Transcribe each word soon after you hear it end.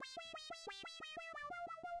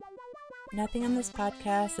Nothing on this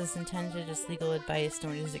podcast is intended as legal advice,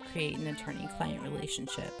 nor does it create an attorney-client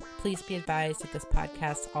relationship. Please be advised that this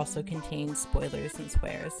podcast also contains spoilers and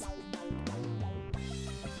swears.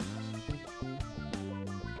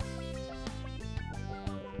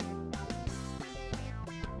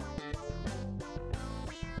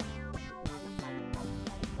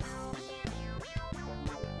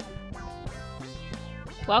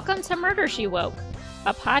 Welcome to Murder, She Woke,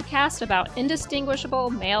 a podcast about indistinguishable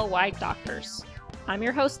male white doctors. I'm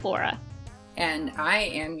your host, Laura. And I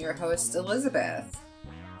am your host, Elizabeth.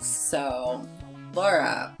 So,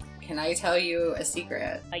 Laura, can I tell you a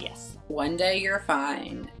secret? Yes. One day you're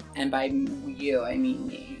fine, and by you, I mean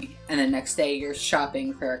me. And the next day you're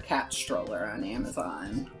shopping for a cat stroller on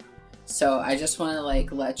Amazon. So I just want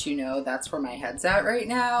to, let you know that's where my head's at right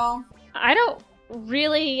now. I don't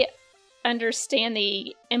really understand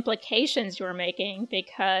the implications you're making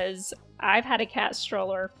because I've had a cat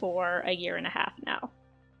stroller for a year and a half now.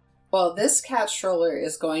 Well, this cat stroller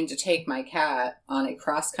is going to take my cat on a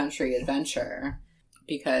cross-country adventure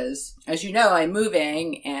because, as you know, I'm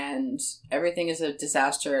moving and everything is a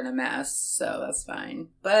disaster and a mess, so that's fine.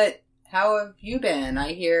 But how have you been?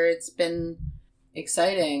 I hear it's been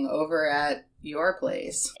exciting over at your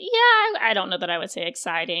place. Yeah, I don't know that I would say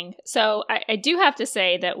exciting. So I do have to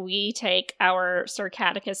say that we take our Sir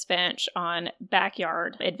Catechus Finch on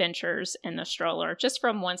backyard adventures in the stroller, just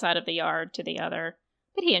from one side of the yard to the other.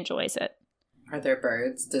 But he enjoys it. Are there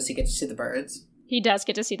birds? Does he get to see the birds? He does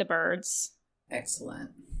get to see the birds.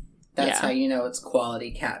 Excellent. That's how you know it's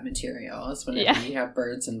quality cat material. It's whenever you have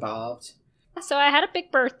birds involved. So I had a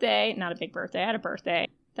big birthday. Not a big birthday. I had a birthday.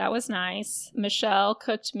 That was nice. Michelle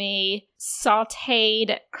cooked me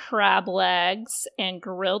sautéed crab legs and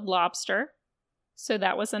grilled lobster. So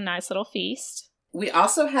that was a nice little feast. We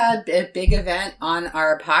also had a big event on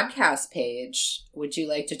our podcast page. Would you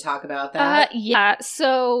like to talk about that? Yeah.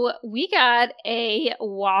 So we got a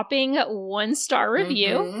whopping 1-star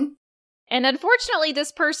review. Mm-hmm. And unfortunately,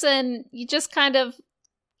 this person just kind of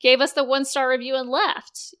gave us the 1-star review and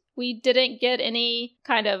left. We didn't get any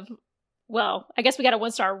kind of... Well, I guess we got a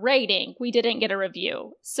 1-star rating. We didn't get a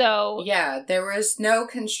review. So yeah, there was no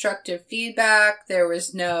constructive feedback. There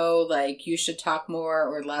was no, you should talk more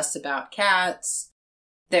or less about cats.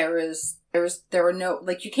 There were no,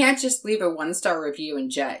 you can't just leave a 1-star review and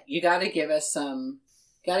jet. You gotta give us some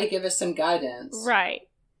guidance. Right.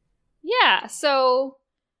 Yeah. So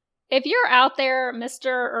if you're out there, Mr.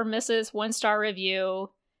 or Mrs. 1-star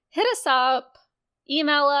review, hit us up,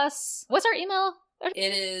 email us. What's our email?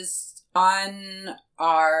 It is on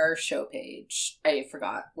our show page. I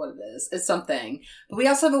forgot what it is. It's something. But we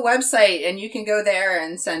also have a website, and you can go there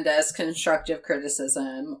and send us constructive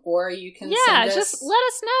criticism, or you can send us... just let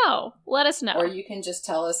us know. Let us know. Or you can just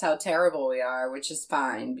tell us how terrible we are, which is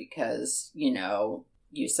fine, because,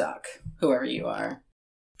 you suck, whoever you are.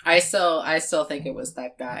 I still think it was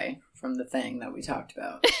that guy from The Thing that we talked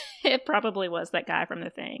about. It probably was that guy from The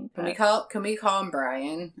Thing. Can we call him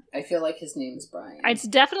Brian? I feel like his name is Brian. It's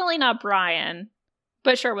definitely not Brian,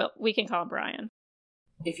 but sure, we can call him Brian.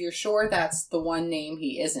 If you're sure that's the one name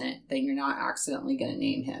he isn't, then you're not accidentally going to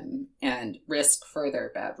name him and risk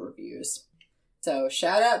further bad reviews. So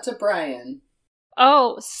shout out to Brian.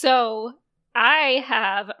 Oh, so I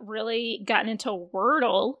have really gotten into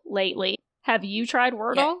Wordle lately. Have you tried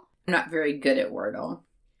Wordle? Yeah, I'm not very good at Wordle.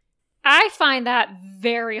 I find that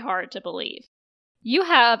very hard to believe. You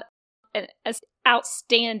have an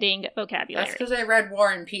outstanding vocabulary. That's because I read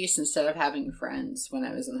War and Peace instead of having friends when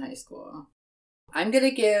I was in high school. I'm going to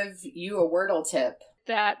give you a Wordle tip.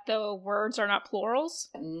 That the words are not plurals?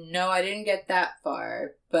 No, I didn't get that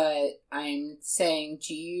far, but I'm saying,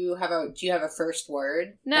 do you have a first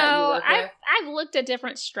word? No, I've looked at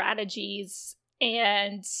different strategies,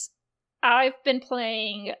 and I've been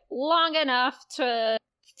playing long enough to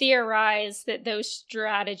theorize that those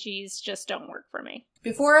strategies just don't work for me.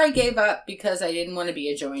 Before I gave up because I didn't want to be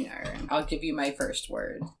a joiner, I'll give you my first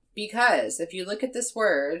word. Because if you look at this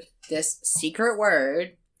word, this secret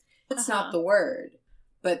word, it's not the word.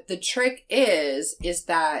 But the trick is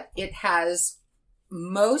that it has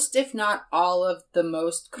most, if not all, of the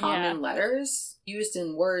most common letters used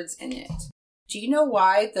in words in it. Do you know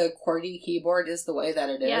why the QWERTY keyboard is the way that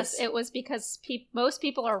it is? Yes, it was because most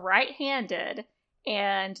people are right-handed,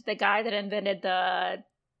 and the guy that invented the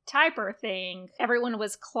typer thing, everyone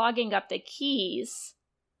was clogging up the keys.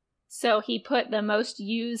 So he put the most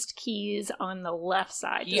used keys on the left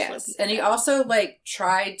side. Yes, and he also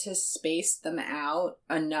tried to space them out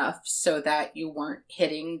enough so that you weren't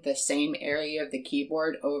hitting the same area of the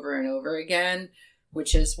keyboard over and over again.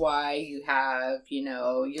 which is why you have,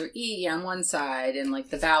 your E on one side and like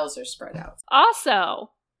the vowels are spread out.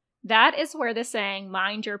 Also, that is where the saying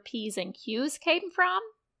mind your P's and Q's came from.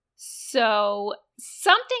 So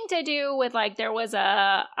something to do with like there was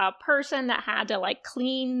a person that had to like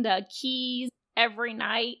clean the keys every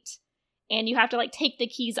night, and you have to like take the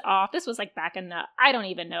keys off. This was like back in I don't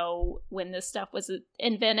even know when this stuff was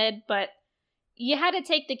invented, but you had to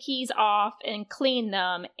take the keys off and clean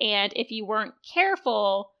them. And if you weren't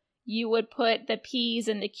careful, you would put the P's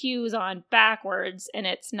and the Q's on backwards, and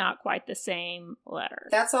it's not quite the same letter.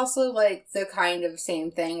 That's also like the kind of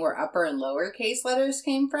same thing where upper and lowercase letters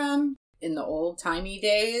came from in the old-timey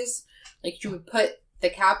days. Like you would put the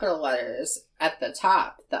capital letters at the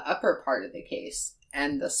top, the upper part of the case,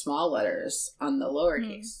 and the small letters on the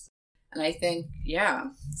lowercase. And I think,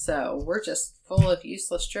 so we're just full of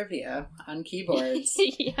useless trivia on keyboards.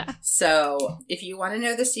 Yeah. So if you want to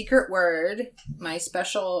know the secret word, my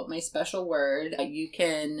special word, you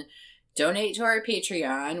can donate to our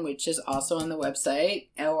Patreon, which is also on the website,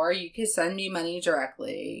 or you can send me money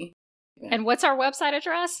directly. And what's our website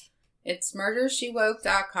address? It's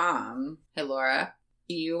murdershewoke.com. Hey, Laura.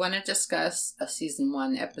 Do you want to discuss a season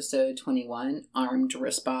 1, episode 21, Armed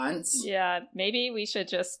Response? Yeah, maybe we should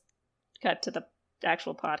just cut to the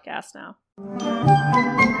actual podcast now.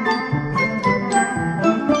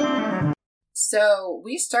 So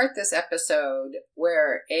we start this episode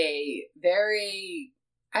where a very,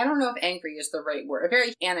 I don't know if angry is the right word, a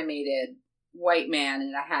very animated white man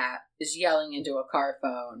in a hat is yelling into a car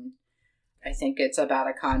phone. I think it's about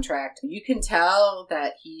a contract. You can tell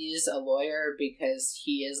that he's a lawyer because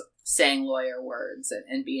he is saying lawyer words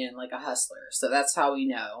and being like a hustler. So that's how we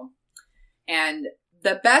know. And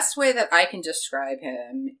the best way that I can describe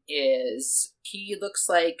him is he looks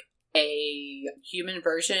like a human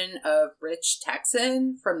version of Rich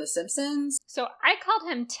Texan from The Simpsons. So I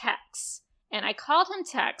called him Tex. And I called him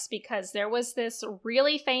Tex because there was this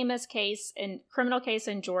really famous criminal case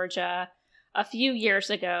in Georgia a few years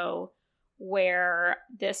ago where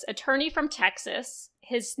this attorney from Texas,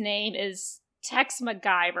 his name is Tex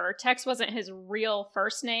MacGyver. Tex wasn't his real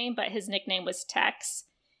first name, but his nickname was Tex.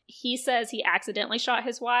 He says he accidentally shot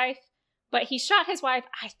his wife, but he shot his wife,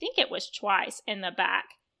 I think it was twice, in the back.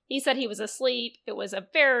 He said he was asleep. It was a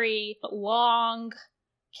very long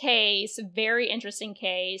case, very interesting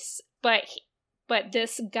case, but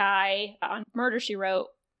this guy on Murder, She Wrote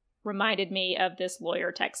reminded me of this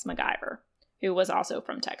lawyer, Tex MacGyver, who was also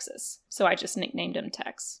from Texas. So I just nicknamed him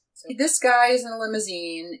Tex. So this guy is in a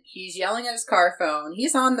limousine. He's yelling at his car phone.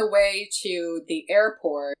 He's on the way to the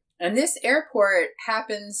airport. And this airport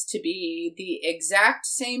happens to be the exact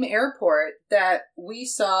same airport that we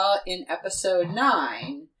saw in episode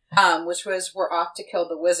 9, which was We're Off to Kill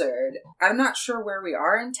the Wizard. I'm not sure where we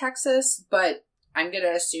are in Texas, but I'm going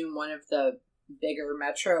to assume one of the bigger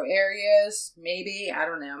metro areas. Maybe. I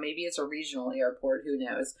don't know. Maybe it's a regional airport. Who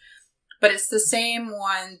knows? But it's the same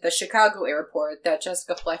one, the Chicago airport, that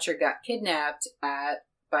Jessica Fletcher got kidnapped at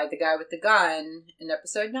by the guy with the gun in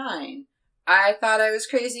episode 9. I thought I was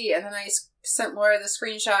crazy, and then I sent Laura the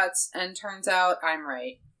screenshots, and turns out I'm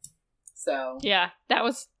right. So yeah, that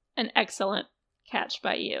was an excellent catch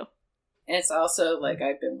by you. And it's also like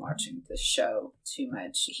I've been watching this show too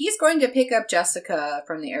much. He's going to pick up Jessica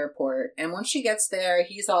from the airport, and once she gets there,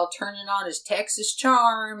 he's all turning on his Texas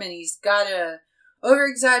charm, and he's got a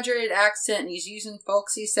over-exaggerated accent, and he's using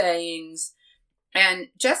folksy sayings. And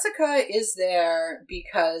Jessica is there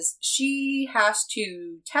because she has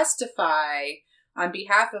to testify on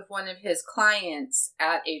behalf of one of his clients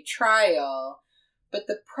at a trial. But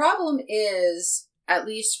the problem is, at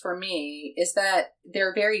least for me, is that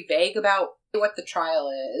they're very vague about what the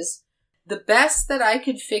trial is. The best that I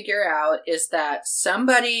could figure out is that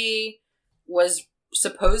somebody was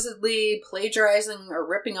supposedly plagiarizing or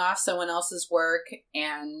ripping off someone else's work,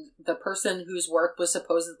 and the person whose work was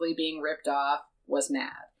supposedly being ripped off was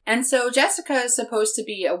mad. And so Jessica is supposed to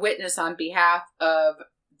be a witness on behalf of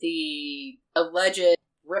the alleged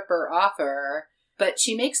ripper-offer, but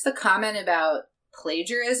she makes the comment about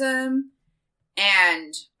plagiarism,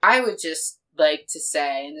 and I would just like to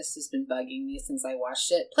say, and this has been bugging me since I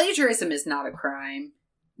watched it, plagiarism is not a crime,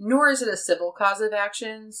 nor is it a civil cause of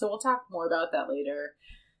action, so we'll talk more about that later.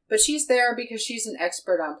 But she's there because she's an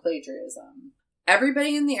expert on plagiarism.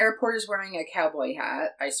 Everybody in the airport is wearing a cowboy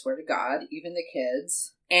hat, I swear to God, even the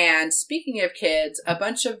kids. And speaking of kids, a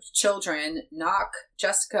bunch of children knock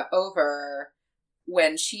Jessica over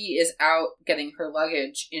when she is out getting her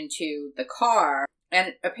luggage into the car.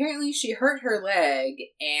 And apparently she hurt her leg,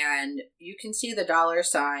 and you can see the dollar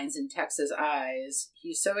signs in Tex's eyes.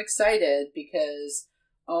 He's so excited because,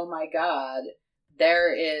 oh my God,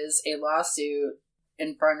 there is a lawsuit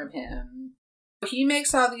in front of him. He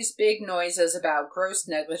makes all these big noises about gross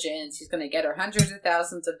negligence. He's going to get her hundreds of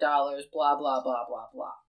thousands of dollars, blah, blah, blah, blah,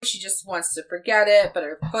 blah. She just wants to forget it, but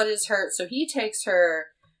her foot is hurt. So he takes her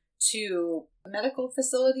to a medical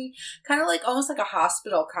facility, kind of like almost like a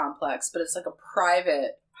hospital complex, but it's like a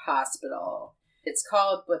private hospital. It's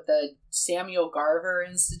called the Samuel Garver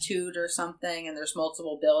Institute or something, and there's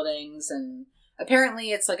multiple buildings, and apparently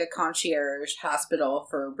it's like a concierge hospital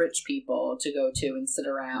for rich people to go to and sit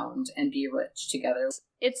around and be rich together.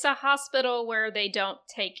 It's a hospital where they don't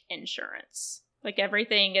take insurance. Like,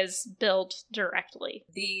 everything is billed directly.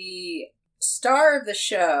 The star of the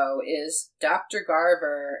show is Dr.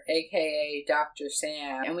 Garver, aka Dr.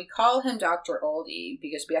 Sam, and we call him Dr. Oldie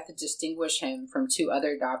because we have to distinguish him from two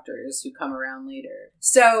other doctors who come around later.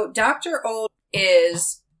 So Dr. Old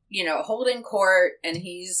is, holding court, and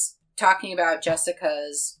he's talking about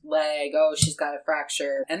Jessica's leg. Oh, she's got a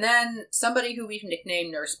fracture. And then somebody who we've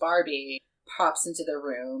nicknamed Nurse Barbie pops into the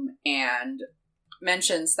room and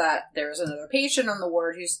mentions that there's another patient on the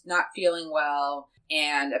ward who's not feeling well,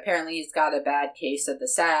 and apparently he's got a bad case of the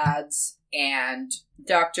SADS, and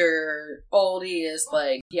Dr. Oldie is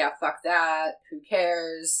like, yeah, fuck that, who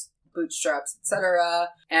cares, bootstraps, etc.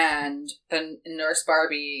 And then Nurse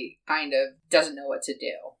Barbie kind of doesn't know what to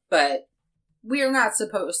do. But we are not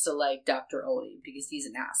supposed to like Dr. Oldie because he's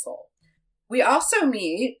an asshole. We also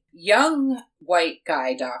meet young white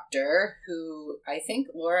guy doctor, who I think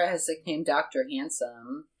Laura has nicknamed Dr.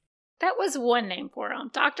 Handsome. That was one name for him.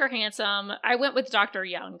 Dr. Handsome. I went with Dr.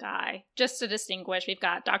 Young Guy, just to distinguish. We've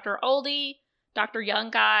got Dr. Oldie, Dr. Young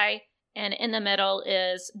Guy, and in the middle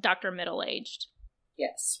is Dr. Middle-Aged.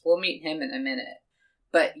 Yes, we'll meet him in a minute.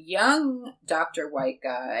 But young Dr. White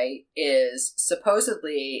Guy is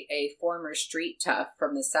supposedly a former street tough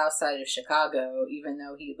from the south side of Chicago, even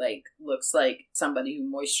though he, looks like somebody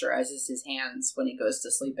who moisturizes his hands when he goes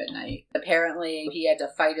to sleep at night. Apparently, he had to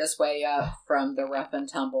fight his way up from the rough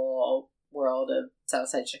and tumble world of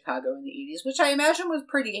Southside Chicago in the 80s, which I imagine was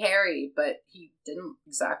pretty hairy, but he didn't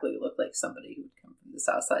exactly look like somebody who would come from the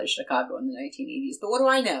South Side of Chicago in the 1980s. But what do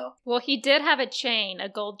I know? Well, he did have a chain, a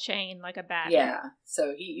gold chain, like a baddie. Yeah,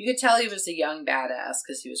 so you could tell he was a young badass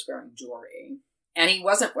because he was wearing jewelry. And he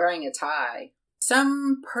wasn't wearing a tie.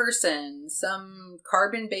 Some person, some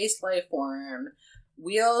carbon-based life form,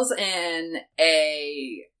 wheels in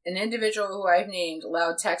an individual who I've named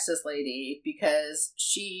Loud Texas Lady because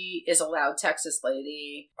she is a loud Texas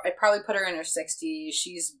lady. I'd probably put her in her 60s.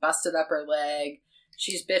 She's busted up her leg.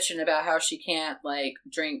 She's bitching about how she can't,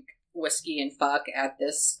 drink whiskey and fuck at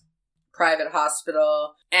this private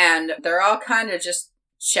hospital. And they're all kind of just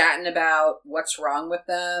chatting about what's wrong with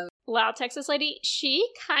them. Loud Texas Lady, she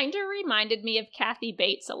kind of reminded me of Kathy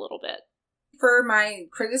Bates a little bit. For my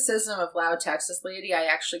criticism of Loud Texas Lady, I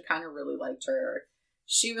actually kind of really liked her.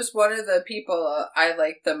 She was one of the people I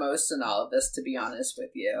liked the most in all of this, to be honest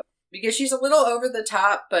with you. Because she's a little over the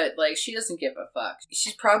top, but, she doesn't give a fuck.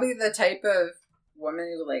 She's probably the type of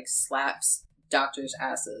woman who, slaps doctors'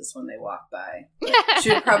 asses when they walk by.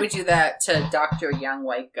 She would probably do that to Dr. Young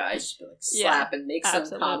White Guy. She'd slap and make some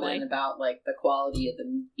comment about, the quality of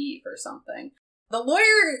the beef or something. The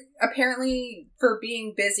lawyer, apparently, for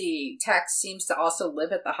being busy, Tex seems to also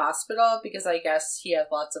live at the hospital because I guess he has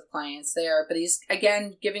lots of clients there. But he's,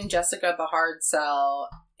 again, giving Jessica the hard sell,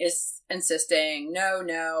 is insisting,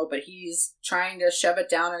 no, but he's trying to shove it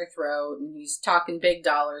down her throat, and he's talking big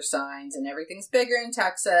dollar signs, and everything's bigger in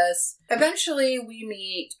Texas. Eventually, we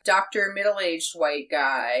meet Dr. Middle-Aged White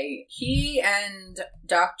Guy. He and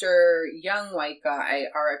Dr. Young White Guy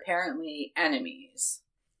are apparently enemies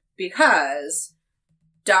because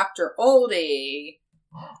Dr. Oldie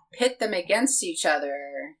pit them against each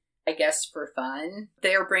other, I guess for fun.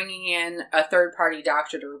 They are bringing in a third-party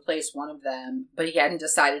doctor to replace one of them, but he hadn't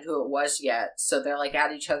decided who it was yet, so they're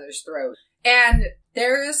at each other's throat. And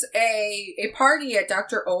there's a party at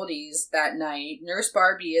Dr. Oldie's that night. Nurse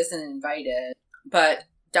Barbie isn't invited, but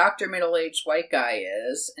Dr. Middle-Aged White Guy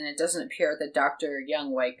is, and it doesn't appear that Dr.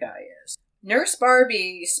 Young White Guy is. Nurse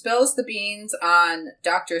Barbie spills the beans on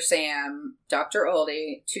Dr. Sam, Dr.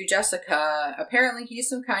 Oldie, to Jessica. Apparently he's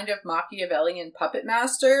some kind of Machiavellian puppet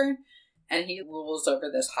master, and he rules over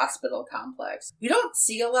this hospital complex. We don't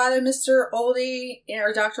see a lot of Mr. Oldie,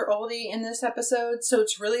 or Dr. Oldie in this episode, so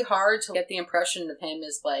it's really hard to get the impression of him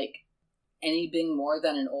as, anything more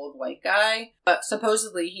than an old white guy. But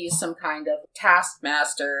supposedly he's some kind of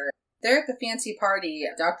taskmaster. They're at the fancy party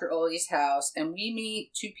at Dr. Oldie's house, and we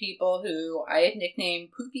meet two people who I had nicknamed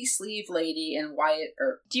Poopy Sleeve Lady and Wyatt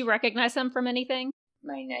Earp. Do you recognize them from anything?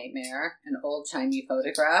 My nightmare. An old-timey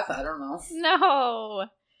photograph. I don't know. No.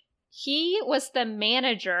 He was the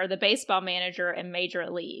manager, the baseball manager in Major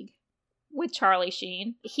League with Charlie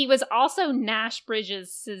Sheen. He was also Nash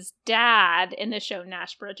Bridges' dad in the show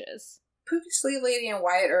Nash Bridges. Poopy Sleeve Lady and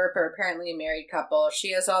Wyatt Earp are apparently a married couple.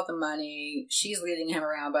 She has all the money. She's leading him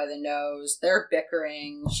around by the nose. They're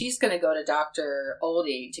bickering. She's going to go to Dr.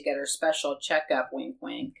 Oldie to get her special checkup, wink,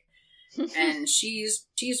 wink. And she's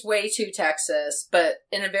way too Texas, but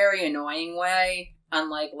in a very annoying way,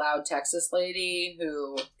 unlike Loud Texas Lady,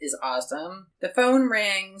 who is awesome. The phone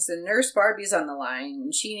rings, and Nurse Barbie's on the line,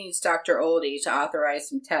 and she needs Dr. Oldie to authorize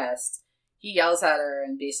some tests. He yells at her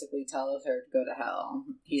and basically tells her to go to hell.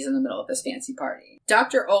 He's in the middle of this fancy party.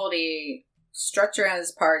 Dr. Oldie struts around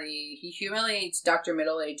his party. He humiliates Dr.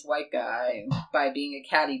 Middle-Aged White Guy by being a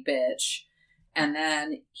catty bitch. And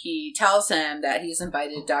then he tells him that he's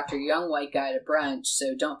invited Dr. Young White Guy to brunch,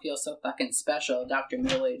 so don't feel so fucking special, Dr.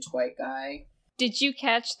 Middle-Aged White Guy. Did you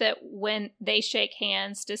catch that when they shake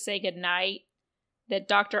hands to say goodnight, that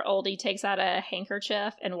Dr. Oldie takes out a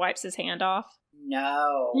handkerchief and wipes his hand off?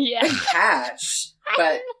 No. Yeah. Good catch.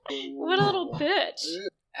 But what a little bitch.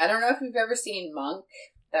 I don't know if you've ever seen Monk,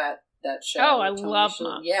 that show. Oh, I love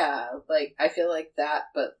Monk. Yeah, like, I feel like that,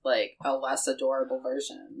 but, like, a less adorable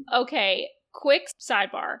version. Okay, quick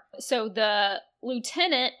sidebar. So the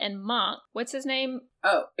lieutenant in Monk, what's his name?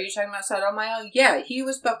 Oh, are you talking about Sotomayor? Yeah, he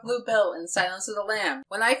was Buffalo Bill in Silence of the Lamb.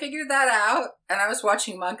 When I figured that out, and I was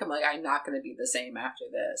watching Monk, I'm like, I'm not going to be the same after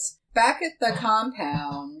this. Back at the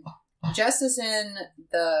compound, Jess is in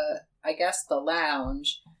the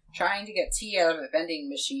lounge, trying to get tea out of a vending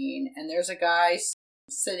machine, and there's a guy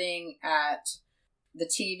sitting at the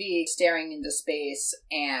TV staring into space,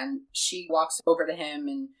 and she walks over to him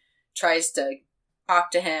and tries to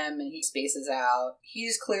talk to him, and he spaces out.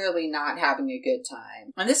 He's clearly not having a good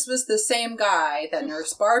time. And this was the same guy that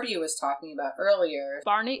Nurse Barbie was talking about earlier.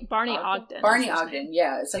 Barney Ogden. Barney Ogden,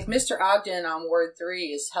 yeah. It's like Mr. Ogden on Ward 3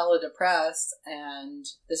 is hella depressed, and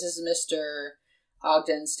this is Mr.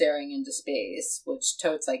 Ogden staring into space, which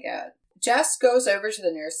totes I get. Jess goes over to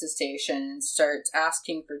the nurse's station and starts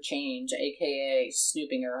asking for change, aka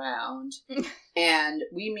snooping around. And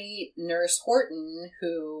we meet Nurse Horton,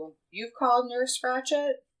 who you've called Nurse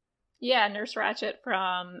Ratchet? Yeah, Nurse Ratchet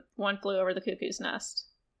from One Flew Over the Cuckoo's Nest.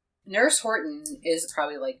 Nurse Horton is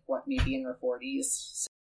probably maybe in her 40s.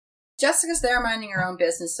 Jessica's there minding her own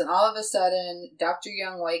business, and all of a sudden, Dr.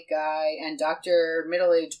 Young White Guy and Dr.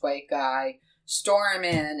 Middle-Aged White Guy storm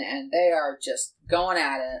in, and they are just going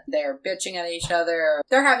at it. They're bitching at each other.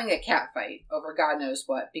 They're having a cat fight over God knows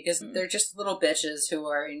what, because they're just little bitches who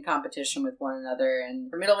are in competition with one another. And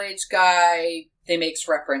for Middle-Aged Guy, they makes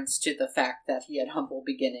reference to the fact that he had humble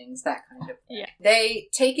beginnings, that kind of thing. Yeah. They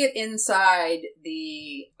take it inside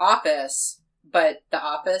the office, but the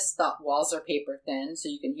walls are paper thin, so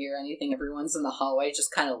you can hear anything. Everyone's in the hallway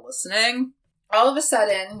just kind of listening. All of a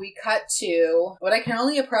sudden, we cut to what I can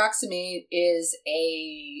only approximate is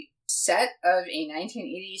a set of a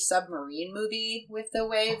 1980s submarine movie with the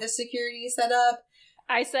way the security is set up.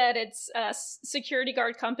 I said it's a security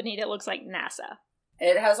guard company that looks like NASA.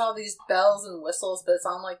 It has all these bells and whistles, but it's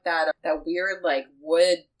on like that weird, like,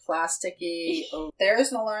 wood, plasticky.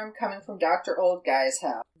 There's an alarm coming from Dr. Old Guy's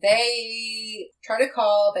house. They try to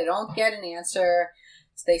call, they don't get an answer.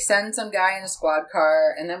 They send some guy in a squad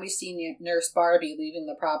car, and then we see Nurse Barbie leaving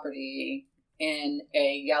the property in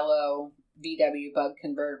a yellow VW Bug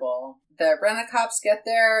convertible. The Rent-A-Cops get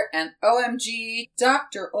there, and OMG,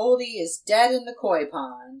 Dr. Oldie is dead in the koi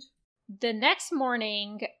pond. The next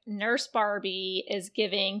morning, Nurse Barbie is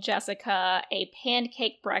giving Jessica a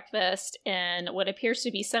pancake breakfast in what appears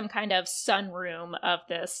to be some kind of sunroom of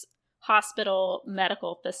this hospital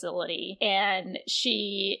medical facility, and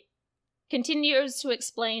she continues to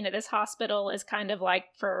explain that this hospital is kind of like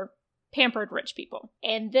for pampered rich people.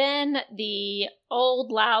 And then the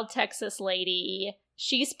old loud Texas lady,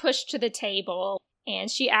 she's pushed to the table and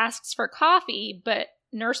she asks for coffee, but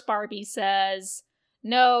Nurse Barbie says,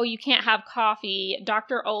 no, you can't have coffee.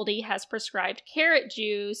 Dr. Oldie has prescribed carrot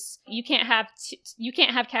juice. You can't have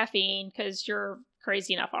caffeine because you're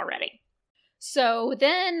crazy enough already. So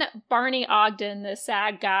then Barney Ogden, the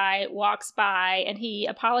sad guy, walks by and he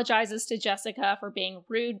apologizes to Jessica for being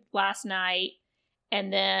rude last night.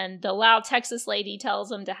 And then the loud Texas lady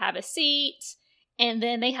tells him to have a seat. And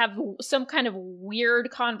then they have some kind of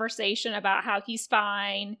weird conversation about how he's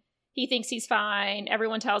fine. He thinks he's fine.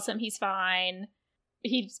 Everyone tells him he's fine.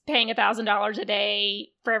 He's paying $1,000 a day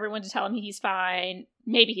for everyone to tell him he's fine.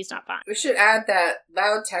 Maybe he's not fine. We should add that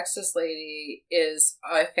loud Texas lady is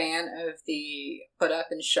a fan of the put up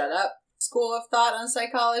and shut up school of thought on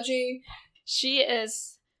psychology. She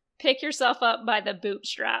is pick yourself up by the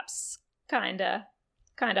bootstraps, kinda.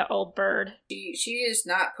 kind of old bird. She is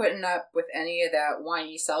not putting up with any of that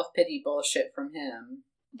whiny self-pity bullshit from him.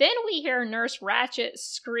 Then we hear Nurse Ratched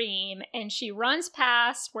scream, and she runs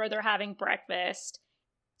past where they're having breakfast.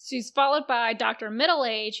 She's followed by Dr.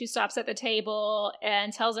 Middleage, who stops at the table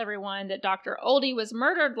and tells everyone that Dr. Oldie was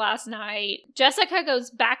murdered last night. Jessica goes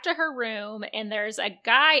back to her room, and there's a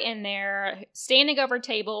guy in there standing over a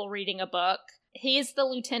table reading a book. He's the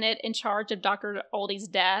lieutenant in charge of Dr. Oldie's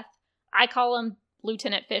death. I call him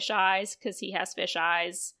Lieutenant Fish Eyes because he has fish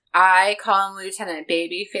eyes. I call him Lieutenant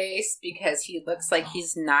Babyface because he looks like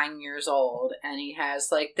he's 9 years old, and he has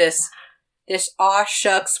like this aw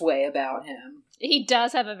shucks way about him. He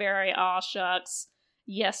does have a very aw shucks,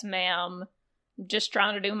 yes ma'am, just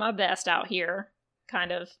trying to do my best out here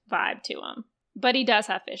kind of vibe to him. But he does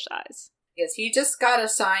have fish eyes. Yes, he just got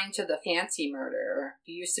assigned to the fancy murder.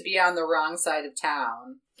 He used to be on the wrong side of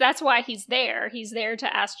town. That's why he's there. He's there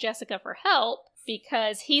to ask Jessica for help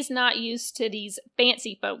because he's not used to these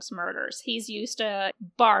fancy folks murders. He's used to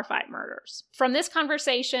bar fight murders. From this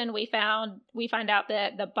conversation, we find out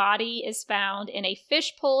that the body is found in a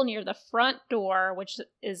fish pool near the front door, which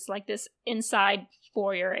is like this inside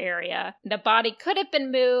foyer area. The body could have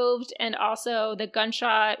been moved, and also the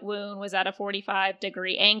gunshot wound was at a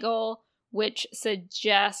 45-degree angle, which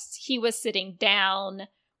suggests he was sitting down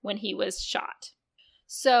when he was shot.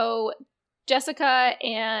 So Jessica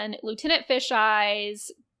and Lieutenant Fish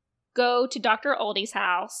Eyes go to Dr. Oldie's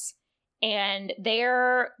house, and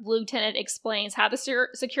their lieutenant explains how the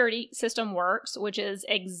security system works, which is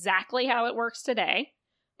exactly how it works today.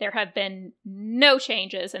 There have been no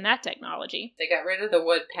changes in that technology. They got rid of the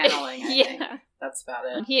wood paneling, I think. That's about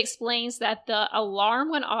it. He explains that the alarm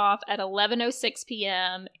went off at 11:06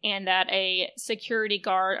 p.m. and that a security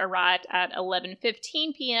guard arrived at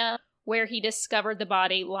 11:15 p.m., where he discovered the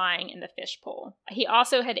body lying in the fish pool. He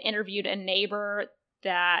also had interviewed a neighbor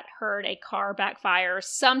that heard a car backfire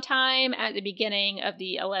sometime at the beginning of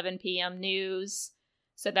the 11 p.m. news.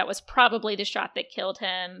 So that was probably the shot that killed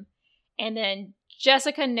him. And then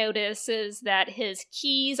Jessica notices that his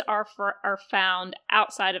keys are found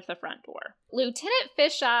outside of the front door. Lieutenant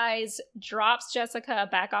Fish Eyes drops Jessica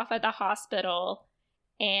back off at the hospital,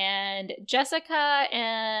 and Jessica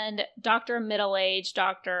and Dr. Middle-aged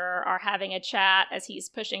Doctor are having a chat as he's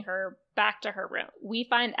pushing her back to her room. We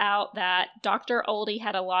find out that Dr. Oldie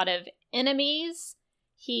had a lot of enemies.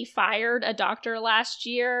 He fired a doctor last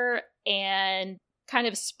year and kind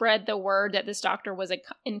of spread the word that this doctor was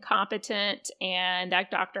incompetent, and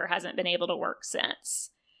that doctor hasn't been able to work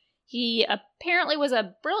since. He apparently was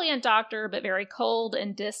a brilliant doctor, but very cold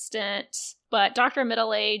and distant. But Dr.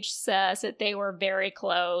 Middleage says that they were very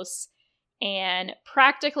close and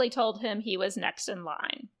practically told him he was next in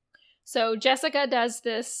line. So Jessica does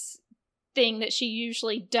this thing that she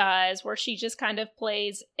usually does, where she just kind of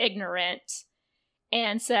plays ignorant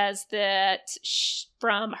and says that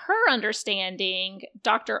from her understanding,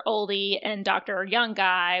 Dr. Oldie and Dr. Young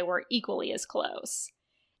Guy were equally as close.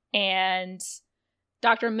 And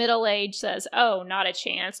Dr. Middleage says, oh, not a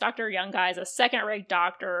chance. Dr. Young Guy is a second-rate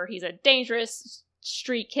doctor. He's a dangerous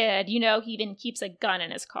street kid. You know, he even keeps a gun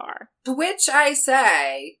in his car. To which I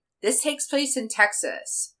say, this takes place in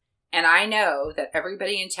Texas. And I know that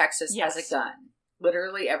everybody in Texas has a gun.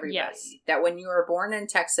 Literally everybody. Yes. That when you are born in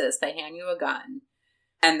Texas, they hand you a gun.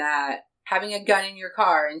 And that having a gun in your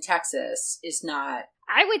car in Texas is not...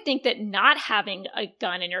 I would think that not having a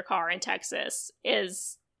gun in your car in Texas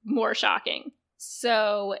is more shocking.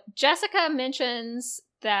 So Jessica mentions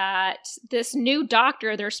that this new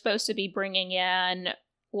doctor they're supposed to be bringing in,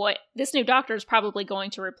 this new doctor is probably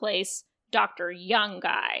going to replace Dr. Young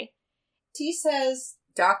Guy. He says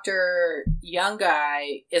Dr. Young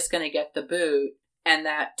Guy is going to get the boot, and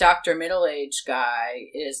that Dr. Middle-aged Guy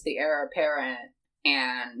is the heir apparent,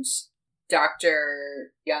 and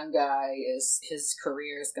Dr. Young Guy his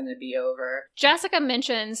career is going to be over. Jessica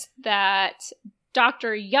mentions that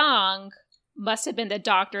Dr. Young must have been the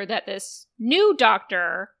doctor that this new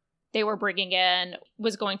doctor they were bringing in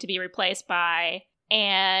was going to be replaced by.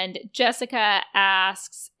 And Jessica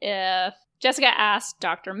asks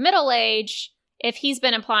Dr. Middleage if he's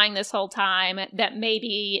been implying this whole time that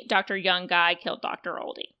maybe Dr. Young Guy killed Dr.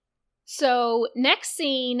 Oldie. So next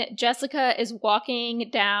scene, Jessica is walking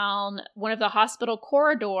down one of the hospital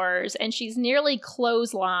corridors, and she's nearly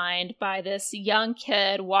clotheslined by this young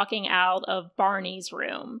kid walking out of Barney's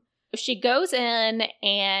room. She goes in,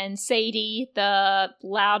 and Sadie, the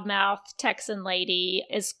loudmouth Texan lady,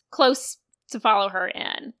 is close to follow her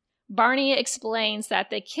in. Barney explains that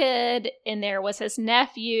the kid in there was his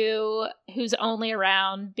nephew, who's only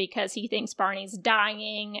around because he thinks Barney's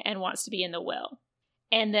dying and wants to be in the will.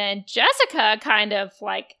 And then Jessica kind of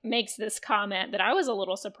like makes this comment that I was a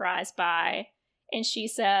little surprised by. And she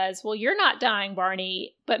says, well, you're not dying,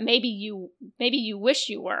 Barney, but maybe you wish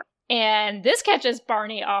you were. And this catches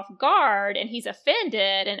Barney off guard, and he's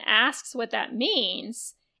offended and asks what that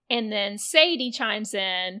means. And then Sadie chimes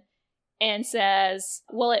in and says,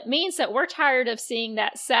 well, it means that we're tired of seeing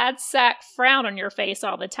that sad sack frown on your face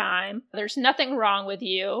all the time. There's nothing wrong with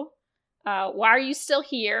you. Why are you still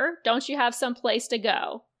here? Don't you have some place to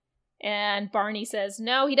go? And Barney says,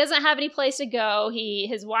 no, he doesn't have any place to go.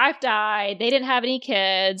 His wife died. They didn't have any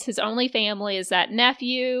kids. His only family is that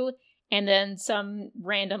nephew and then some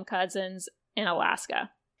random cousins in Alaska.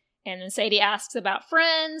 And then Sadie asks about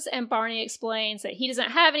friends, and Barney explains that he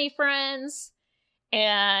doesn't have any friends.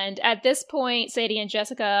 And at this point, Sadie and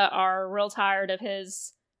Jessica are real tired of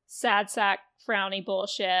his sad sack frowny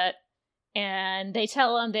bullshit. And they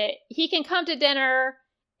tell him that he can come to dinner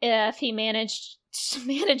if he manages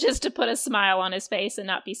to put a smile on his face and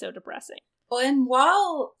not be so depressing. Well, and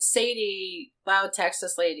while Sadie, loud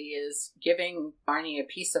Texas lady, is giving Barney a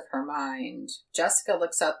piece of her mind, Jessica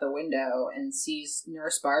looks out the window and sees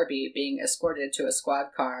Nurse Barbie being escorted to a squad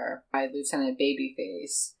car by Lieutenant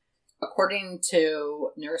Babyface. According to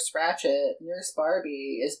Nurse Ratched, Nurse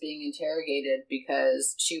Barbie is being interrogated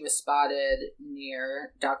because she was spotted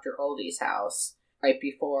near Dr. Oldie's house right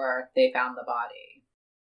before they found the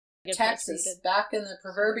body. Texas, back in the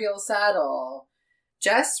proverbial saddle.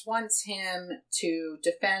 Jess wants him to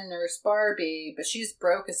defend Nurse Barbie, but she's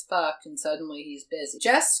broke as fuck and suddenly he's busy.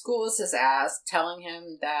 Jess schools his ass, telling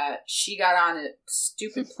him that she got on a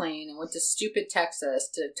stupid plane and went to stupid Texas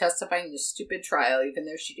to testify in this stupid trial, even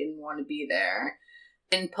though she didn't want to be there.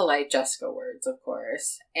 In polite Jessica words, of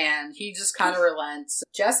course. And he just kind of relents.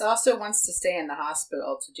 Jess also wants to stay in the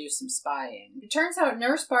hospital to do some spying. It turns out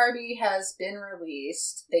Nurse Barbie has been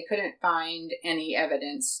released. They couldn't find any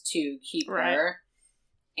evidence to keep her.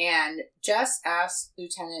 And Jess asked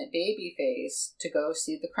Lieutenant Babyface to go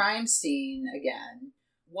see the crime scene again.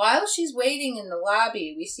 While she's waiting in the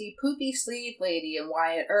lobby, we see Poopy Sleeve Lady and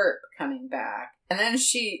Wyatt Earp coming back. And then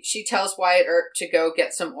she tells Wyatt Earp to go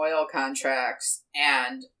get some oil contracts.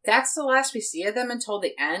 And that's the last we see of them until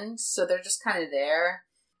the end, so they're just kind of there.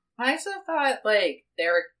 I also thought, like, they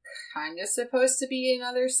were kind of supposed to be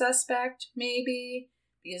another suspect, maybe.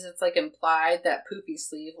 Because it's, like, implied that Poopy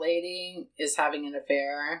Sleeve Lady is having an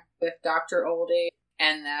affair with Dr. Oldie.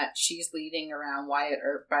 And that she's leading around Wyatt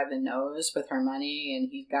Earp by the nose with her money. And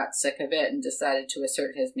he got sick of it and decided to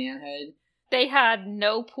assert his manhood. They had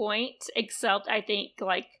no point, except I think,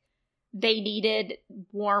 like, they needed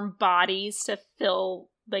warm bodies to fill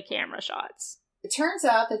the camera shots. It turns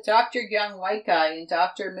out that Dr. Young White Guy and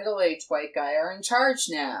Dr. Middle-Aged White Guy are in charge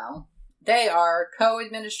now. They are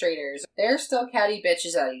co-administrators. They're still catty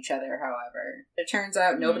bitches at each other, however. It turns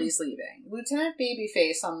out nobody's leaving. Lieutenant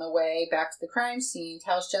Babyface, on the way back to the crime scene,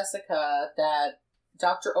 tells Jessica that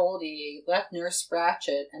Dr. Oldie left Nurse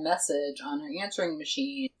Ratched a message on her answering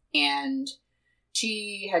machine, and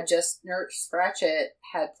Nurse Ratched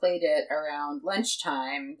had played it around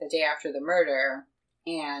lunchtime the day after the murder.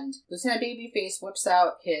 And Lieutenant Babyface whips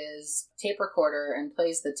out his tape recorder and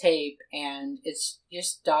plays the tape, and it's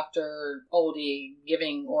just Dr. Oldie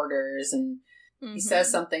giving orders, and he says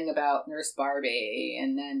something about Nurse Barbie,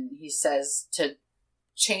 and then he says to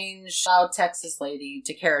change Loud Texas Lady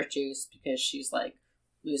to carrot juice because she's, like,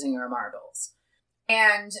 losing her marbles.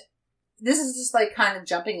 And this is just, like, kind of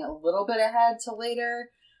jumping a little bit ahead to later.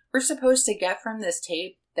 We're supposed to get from this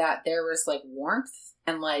tape that there was, like, warmth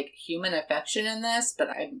and, like, human affection in this, but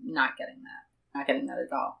I'm not getting that. Not getting that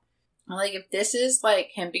at all. Like, if this is, like,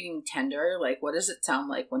 him being tender, like, what does it sound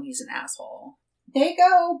like when he's an asshole? They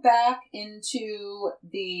go back into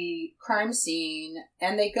the crime scene,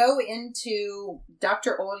 and they go into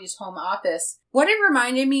Dr. Oldie's home office. What it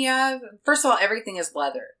reminded me of, first of all, everything is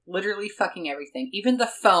leather. Literally fucking everything. Even the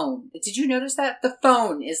phone. Did you notice that? The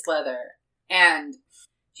phone is leather. And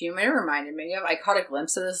do you know what it reminded me of? I caught a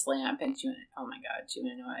glimpse of this lamp, and oh my god, do you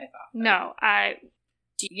want to know what I thought? No,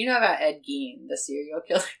 Do you know about Ed Gein, the serial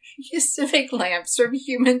killer? He used to make lamps from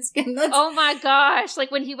human skin. Oh my gosh,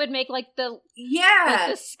 like when he would make like the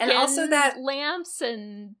skin and also that lamps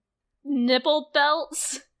and nipple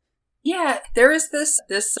belts. Yeah, there was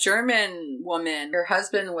this German woman. Her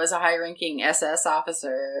husband was a high-ranking SS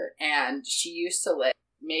officer, and she used to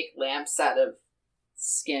make lamps out of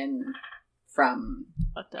skin from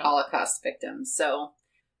Holocaust victims. So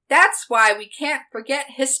that's why we can't forget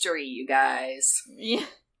history, you guys. Yeah.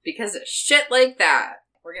 Because of shit like that.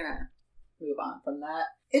 We're gonna move on from that.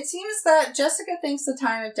 It seems that Jessica thinks the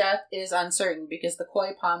time of death is uncertain because the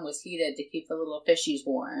koi pond was heated to keep the little fishies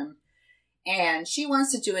warm. and she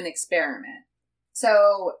wants to do an experiment.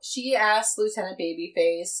 So she asks Lieutenant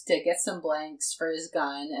Babyface to get some blanks for his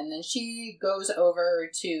gun, and then she goes over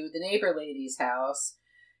to the neighbor lady's house.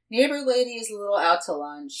 Neighbor lady is a little out to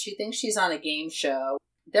lunch. She thinks she's on a game show.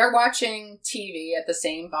 They're watching TV at the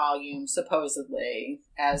same volume, supposedly,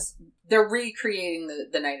 as they're recreating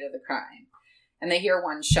the night of the crime. And they hear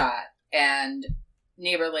one shot, and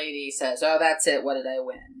neighbor lady says, "Oh, that's it, what did I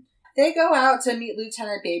win?" They go out to meet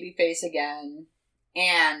Lieutenant Babyface again,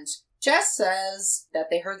 and Jess says that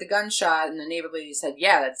they heard the gunshot, and the neighbor lady said,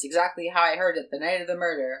 "Yeah, that's exactly how I heard it the night of the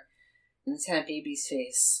murder." And Lieutenant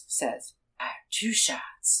Babyface says, "I have 2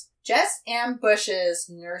 shots." Jess ambushes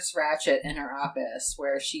Nurse Ratched in her office,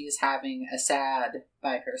 where she is having a sad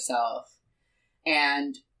by herself.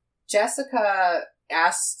 And Jessica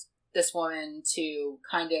asks this woman to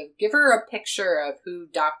kind of give her a picture of who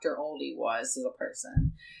Dr. Oldie was as a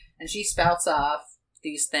person. And she spouts off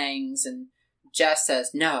these things, and Jess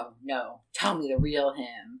says, no, tell me the real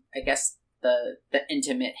him. I guess the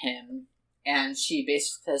intimate him. And she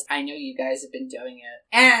basically says, I know you guys have been doing it.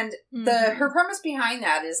 And her premise behind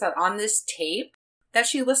that is that on this tape that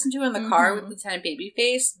she listened to in the car with Lieutenant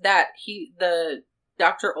Babyface, that the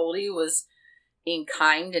Dr. Oldie was being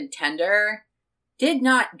kind and tender, did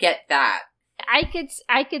not get that. I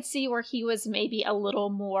could see where he was maybe a little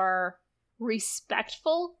more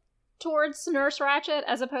respectful towards Nurse Ratched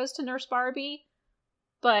as opposed to Nurse Barbie,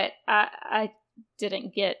 but I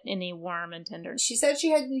didn't get any warm and tender. She said she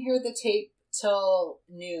hadn't heard the tape till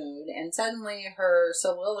noon, and suddenly her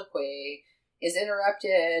soliloquy is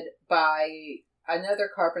interrupted by another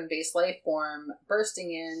carbon-based life form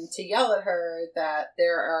bursting in to yell at her that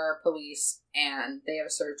there are police and they have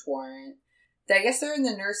a search warrant. I guess they're in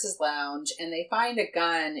the nurse's lounge, and they find a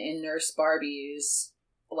gun in Nurse Barbie's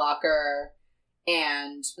locker,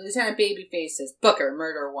 and Lieutenant Babyface says, "Booker,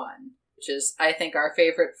 murder 1," which is, I think, our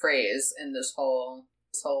favorite phrase in this whole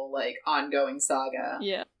like ongoing saga.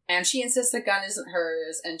 Yeah. And she insists the gun isn't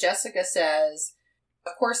hers, and Jessica says,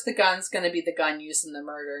 of course the gun's going to be the gun used in the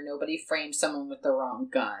murder. Nobody framed someone with the wrong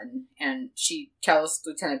gun. And she tells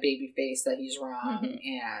Lieutenant Babyface that he's wrong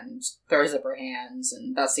and throws up her hands,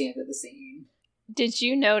 and that's the end of the scene. Did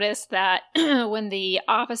you notice that when the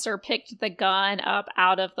officer picked the gun up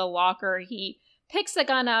out of the locker, he picks the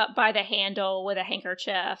gun up by the handle with a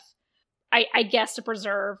handkerchief, I guess to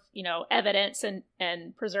preserve, evidence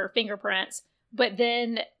and preserve fingerprints. But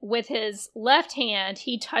then with his left hand,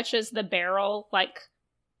 he touches the barrel, like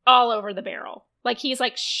all over the barrel. Like he's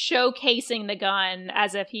like showcasing the gun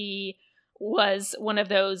as if he was one of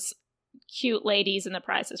those cute ladies in The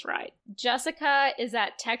Price is Right. Jessica is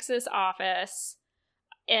at Tex's office,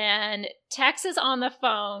 and Tex is on the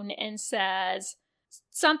phone and says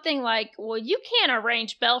something like, well, you can't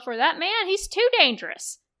arrange bail for that man. He's too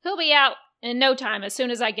dangerous. He'll be out in no time as soon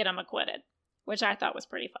as I get him acquitted, which I thought was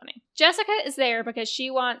pretty funny. Jessica is there because she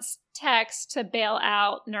wants Tex to bail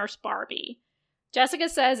out Nurse Barbie. Jessica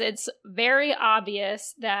says it's very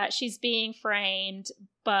obvious that she's being framed,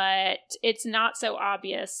 but it's not so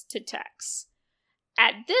obvious to Tex.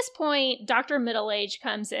 At this point, Dr. Middleage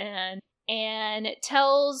comes in and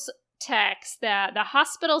tells Tex that the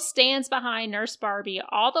hospital stands behind Nurse Barbie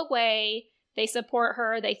all the way. They support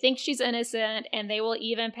her, they think she's innocent, and they will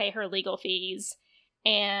even pay her legal fees.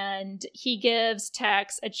 And he gives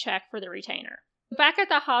Tex a check for the retainer. Back at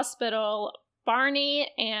the hospital,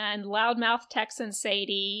 Barney and loudmouth Texan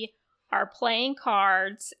Sadie are playing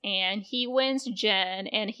cards, and he wins gin,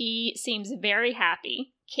 and he seems very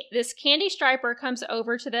happy. This candy striper comes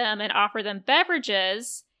over to them and offers them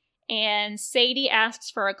beverages, and Sadie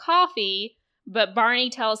asks for a coffee, but Barney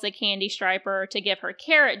tells the candy striper to give her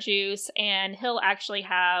carrot juice, and he'll actually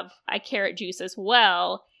have a carrot juice as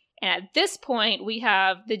well. And at this point, we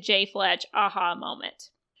have the J. Fletch aha moment.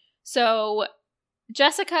 So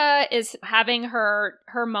Jessica is having her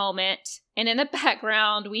moment, and in the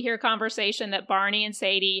background, we hear conversation that Barney and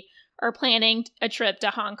Sadie are planning a trip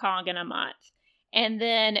to Hong Kong in a month. And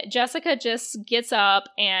then Jessica just gets up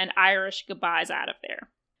and Irish goodbyes out of there.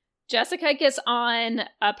 Jessica gets on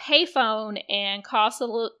a payphone and calls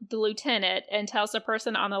the lieutenant and tells the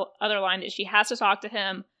person on the other line that she has to talk to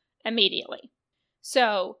him immediately.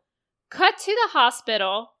 So, cut to the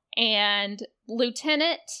hospital, and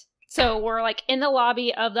so we're like in the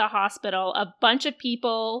lobby of the hospital. A bunch of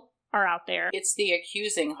people are out there. It's the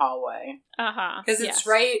accusing hallway. Uh-huh. Because it's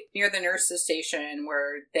right near the nurse's station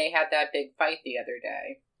where they had that big fight the other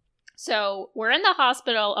day. So we're in the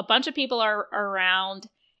hospital. A bunch of people are around,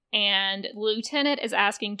 and Lieutenant is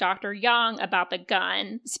asking Dr. Young about the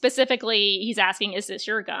gun. Specifically, he's asking, is this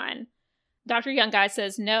your gun? Dr. Young Guy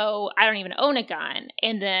says, no, I don't even own a gun.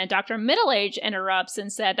 And then Dr. Middle Age interrupts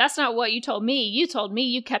and said, that's not what you told me. You told me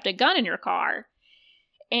you kept a gun in your car.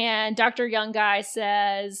 And Dr. Young Guy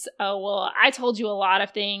says, oh, well, I told you a lot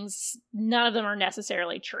of things. None of them are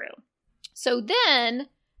necessarily true. So then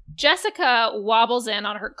Jessica wobbles in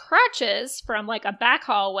on her crutches from like a back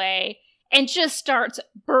hallway and just starts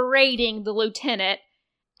berating the lieutenant,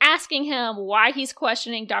 asking him why he's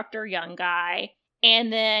questioning Dr. Young Guy.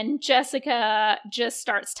 And then Jessica just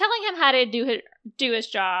starts telling him how to do his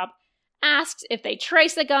job, asks if they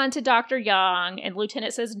trace the gun to Dr. Young, and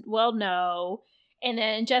Lieutenant says, well, no. And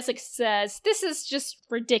then Jessica says, this is just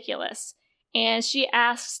ridiculous. And she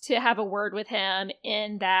asks to have a word with him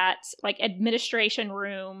in that like administration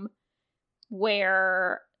room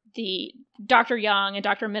where the Dr. Young and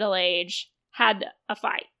Dr. Middle Age had a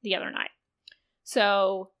fight the other night.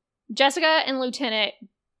 So Jessica and Lieutenant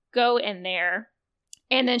go in there,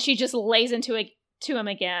 and then she just lays into him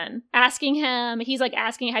again, asking him, he's like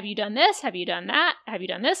asking, have you done this? Have you done that? Have you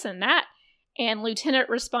done this and that? And Lieutenant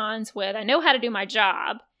responds with, I know how to do my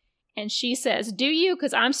job. And she says, do you?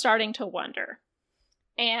 Because I'm starting to wonder.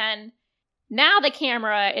 And now the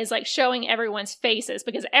camera is like showing everyone's faces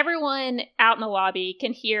because everyone out in the lobby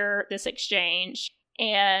can hear this exchange.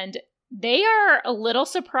 And they are a little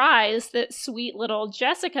surprised that sweet little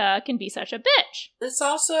Jessica can be such a bitch. It's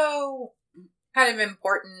also kind of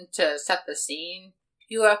important to set the scene.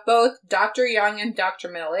 You have both Dr. Young and Dr.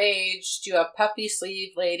 Middle-Aged. You have Puffy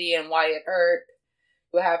Sleeve Lady and Wyatt Earp.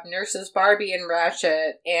 You have nurses Barbie and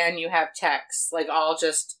Ratchet. And you have Tex, like all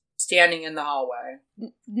just standing in the hallway.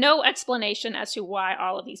 No explanation as to why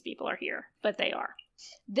all of these people are here, but they are.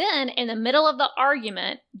 Then, in the middle of the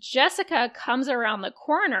argument, Jessica comes around the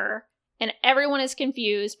corner, and everyone is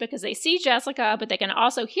confused because they see Jessica, but they can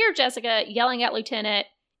also hear Jessica yelling at Lieutenant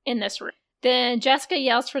in this room. Then Jessica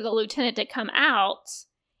yells for the lieutenant to come out,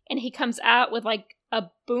 and he comes out with like a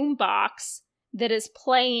boombox that is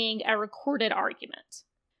playing a recorded argument.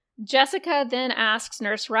 Jessica then asks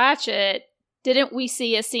Nurse Ratchet, didn't we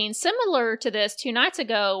see a scene similar to this 2 nights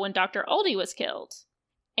ago when Dr. Oldie was killed?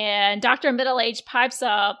 And Dr. Middle-Age pipes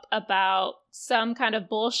up about some kind of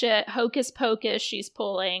bullshit hocus pocus she's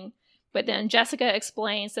pulling, but then Jessica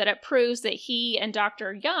explains that it proves that he and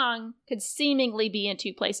Dr. Young could seemingly be in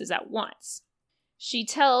 2 places at once. She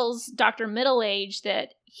tells Dr. Middle-Age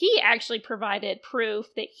that he actually provided proof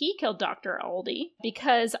that he killed Dr. Oldie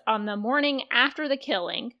because on the morning after the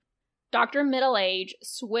killing, Dr. Middle-Age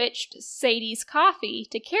switched Sadie's coffee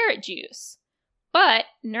to carrot juice. But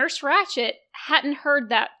Nurse Ratchet hadn't heard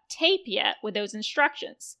that tape yet with those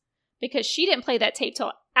instructions because she didn't play that tape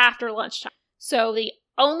till after lunchtime. So the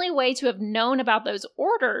only way to have known about those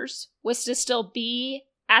orders was to still be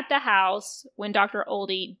at the house when Dr.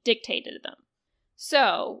 Oldie dictated them.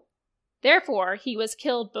 So, therefore, he was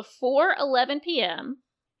killed before 11 p.m.,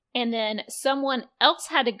 and then someone else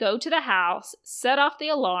had to go to the house, set off the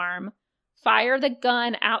alarm, fire the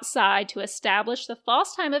gun outside to establish the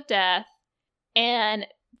false time of death, and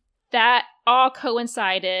that all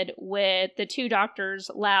coincided with the 2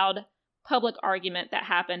 doctors' loud public argument that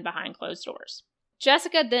happened behind closed doors.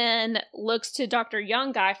 Jessica then looks to Dr.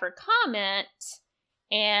 Young Guy for comment,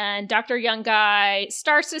 and Dr. Young Guy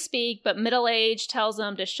starts to speak, but Middle Age tells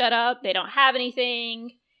him to shut up, they don't have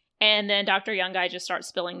anything, and then Dr. Young Guy just starts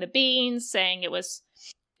spilling the beans, saying it was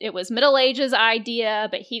Middle Age's idea,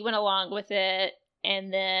 but he went along with it,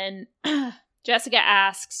 and then Jessica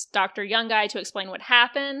asks Dr. Young Guy to explain what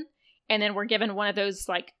happened, and then we're given one of those,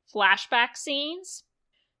 like, flashback scenes.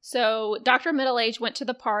 So Dr. Middle-Age went to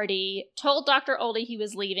the party, told Dr. Oldie he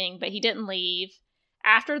was leaving, but he didn't leave.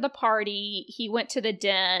 After the party, he went to the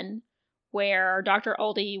den where Dr.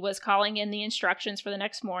 Oldie was calling in the instructions for the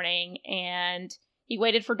next morning, and he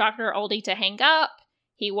waited for Dr. Oldie to hang up.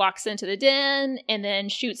 He walks into the den and then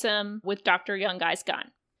shoots him with Dr. Young Guy's gun.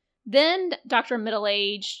 Then Dr.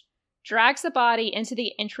 Middle-Age drags the body into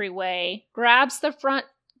the entryway, grabs the front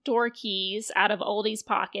door keys out of Oldie's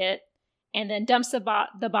pocket, and then dumps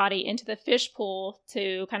the body into the fish pool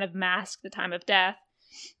to kind of mask the time of death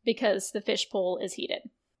because the fish pool is heated.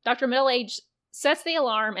 Dr. Middle-Age sets the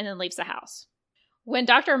alarm and then leaves the house. When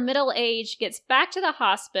Dr. Middle-Age gets back to the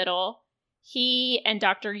hospital, he and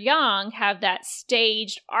Dr. Young have that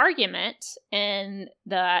staged argument in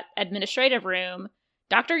the administrative room.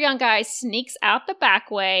 Dr. Young Guy sneaks out the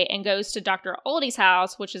back way and goes to Dr. Oldie's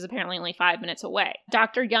house, which is apparently only 5 minutes away.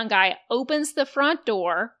 Dr. Young Guy opens the front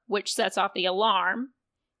door, which sets off the alarm.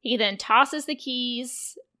 He then tosses the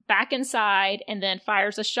keys back inside and then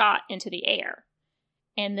fires a shot into the air.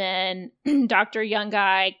 And then Dr. Young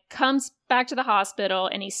Guy comes back to the hospital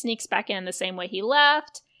and he sneaks back in the same way he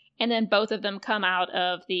left. and then both of them come out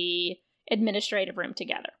of the administrative room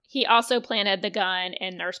together. He also planted the gun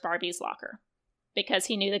in Nurse Barbie's locker because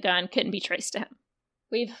he knew the gun couldn't be traced to him.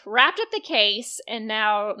 We've wrapped up the case, and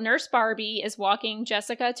now Nurse Barbie is walking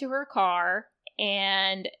Jessica to her car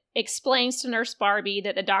and explains to Nurse Barbie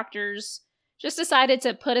that the doctors just decided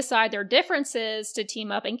to put aside their differences to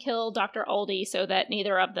team up and kill Dr. Oldie so that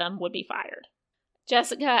neither of them would be fired.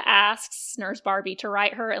 Jessica asks Nurse Barbie to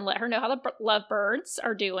write her and let her know how the lovebirds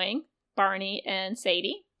are doing, Barney and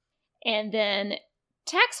Sadie. And then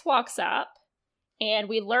Tex walks up, and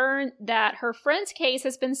we learn that her friend's case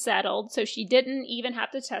has been settled, so she didn't even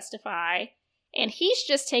have to testify. And he's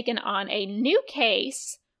just taken on a new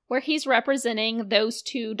case where he's representing those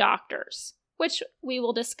two doctors, which we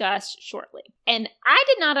will discuss shortly. And I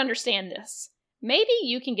did not understand this. Maybe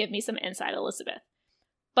you can give me some insight, Elizabeth.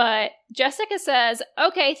 But Jessica says,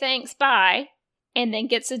 okay, thanks, bye, and then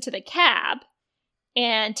gets into the cab.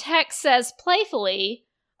 And Tex says playfully,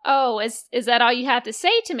 oh, is that all you have to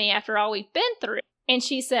say to me after all we've been through? And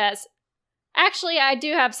she says, actually, I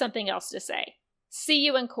do have something else to say. See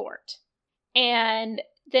you in court. And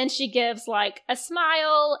then she gives like a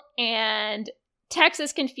smile, and Tex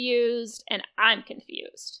is confused, and I'm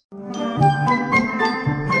confused.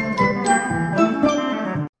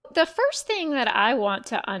 The first thing that I want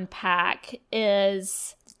to unpack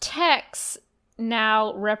is Tex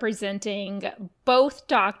now representing both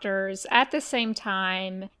doctors at the same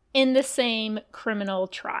time in the same criminal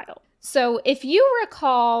trial. So if you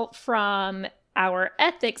recall from our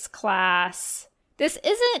ethics class, this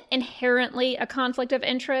isn't inherently a conflict of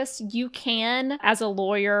interest. You can, as a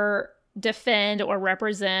lawyer, defend or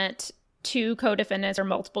represent two co-defendants or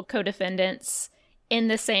multiple co-defendants in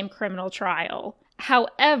the same criminal trial.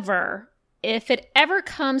 However, if it ever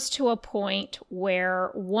comes to a point where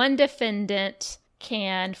one defendant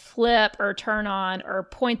can flip or turn on or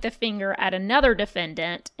point the finger at another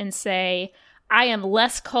defendant and say, I am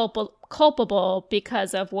less culpable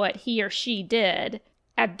because of what he or she did,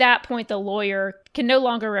 at that point the lawyer can no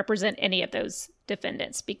longer represent any of those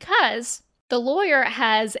defendants because the lawyer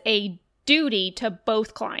has a duty to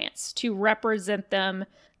both clients to represent them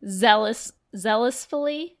zealously. The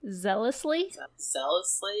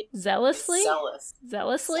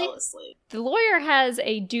lawyer has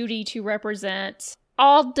a duty to represent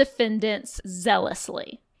all defendants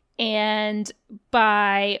zealously. And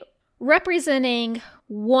by representing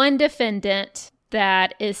one defendant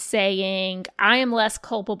that is saying, I am less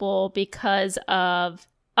culpable because of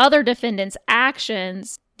other defendants'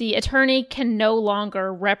 actions, the attorney can no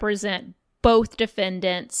longer represent both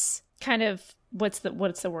defendants kind of what's the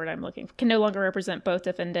word I'm looking for? Can no longer represent both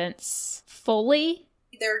defendants fully.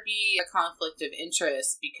 There'd be a conflict of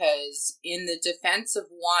interest because in the defense of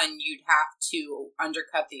one, you'd have to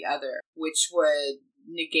undercut the other, which would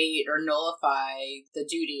negate or nullify the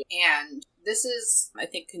duty. And this is, I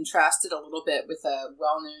think, contrasted a little bit with a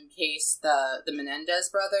well-known case, the Menendez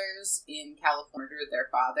brothers in California, their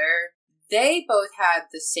father. They both had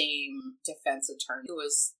the same defense attorney, who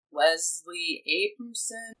was Leslie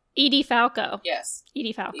Abramson. Edie Falco. Yes.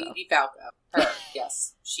 Edie Falco. Edie Falco. Her,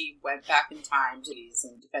 yes. She went back in time to these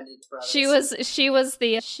and defended his brothers. She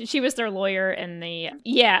was their lawyer in the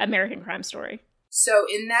American Crime Story. So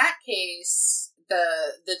in that case,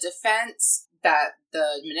 the defense that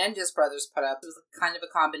the Menendez brothers put up was kind of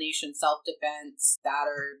a combination self-defense,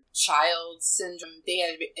 battered child syndrome. They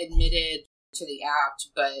had admitted to the act,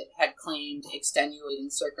 but had claimed extenuating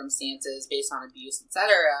circumstances based on abuse, etc.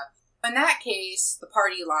 In that case, the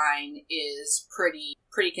party line is pretty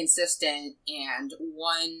consistent, and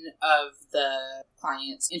one of the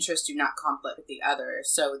client's interests do not conflict with the other.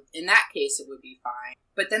 So in that case, it would be fine.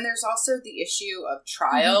 But then there's also the issue of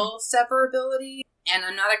trial severability, and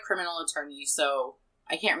I'm not a criminal attorney, so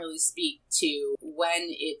I can't really speak to when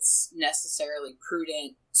it's necessarily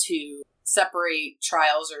prudent to separate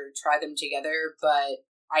trials or try them together, but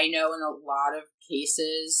I know in a lot of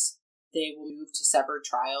cases they will move to separate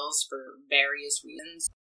trials for various reasons.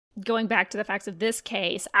 Going back to the facts of this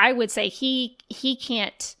case, I would say he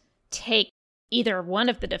can't take either one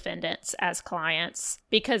of the defendants as clients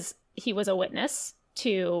because he was a witness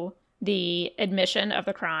to the admission of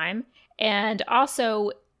the crime. And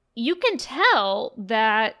also, you can tell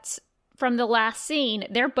that from the last scene,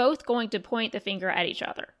 they're both going to point the finger at each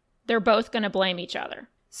other. They're both going to blame each other.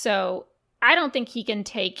 So I don't think he can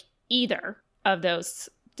take either of those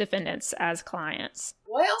defendants as clients.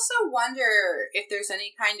 Well, I also wonder if there's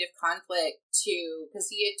any kind of conflict too, because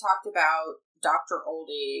he had talked about Dr.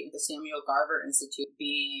 Oldie, the Samuel Garver Institute,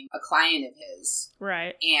 being a client of his.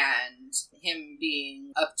 Right. And him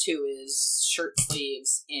being up to his shirt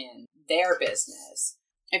sleeves in their business.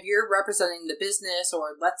 if you're representing the business,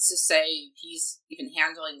 or let's just say he's even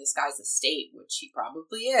handling this guy's estate, which he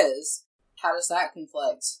probably is, how does that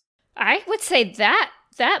conflict? I would say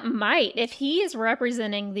that might. If he is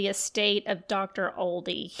representing the estate of Dr.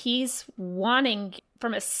 Oldie, he's wanting,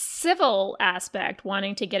 from a civil aspect,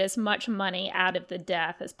 wanting to get as much money out of the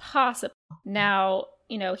death as possible. Now,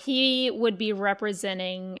 he would be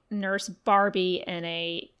representing Nurse Barbie in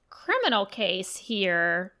a criminal case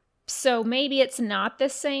here. So maybe it's not the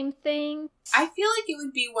same thing. I feel like it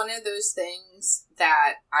would be one of those things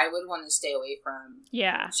that I would want to stay away from.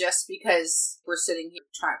 Yeah. Just because we're sitting here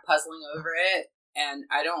puzzling over it, and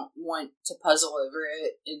I don't want to puzzle over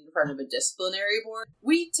it in front of a disciplinary board.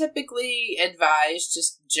 We typically advise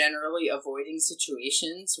just generally avoiding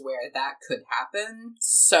situations where that could happen.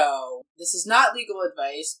 So this is not legal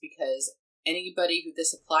advice, because anybody who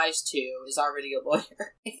this applies to is already a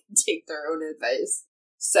lawyer and can take their own advice.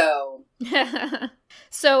 So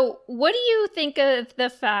what do you think of the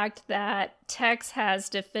fact that Tex has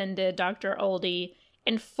defended Dr. Oldie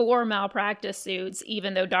in 4 malpractice suits,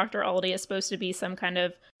 even though Dr. Oldie is supposed to be some kind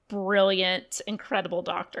of brilliant, incredible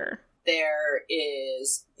doctor? There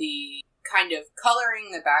is the kind of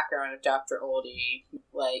coloring the background of Dr. Oldie,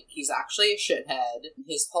 like he's actually a shithead.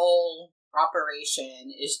 His whole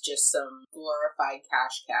operation is just some glorified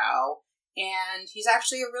cash cow. And he's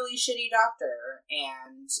actually a really shitty doctor,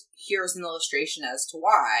 and here's an illustration as to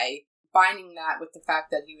why. Binding that with the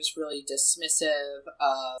fact that he was really dismissive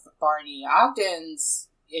of Barney Ogden's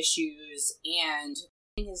issues and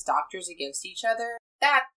his doctors against each other,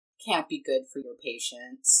 that can't be good for your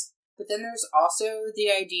patients. But then there's also the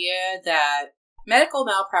idea that medical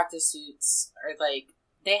malpractice suits are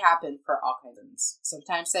they happen for all kinds of things.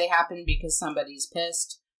 Sometimes they happen because somebody's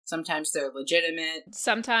pissed. Sometimes they're legitimate.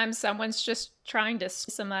 Sometimes someone's just trying to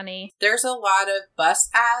steal some money. There's a lot of bus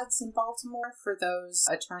ads in Baltimore for those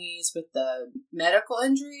attorneys with the medical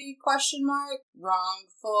injury ?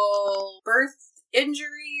 Wrongful birth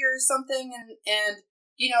injury or something. And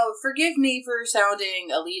forgive me for sounding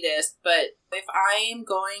elitist, but if I am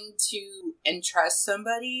going to entrust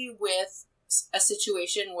somebody with a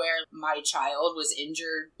situation where my child was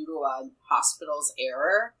injured due to a hospital's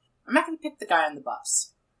error, I'm not going to pick the guy on the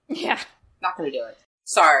bus. Yeah. Not going to do it.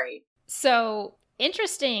 Sorry. So,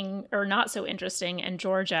 interesting or not so interesting in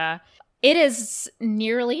Georgia, it is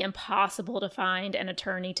nearly impossible to find an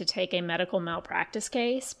attorney to take a medical malpractice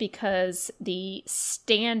case because the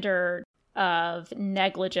standard of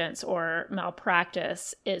negligence or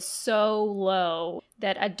malpractice is so low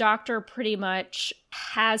that a doctor pretty much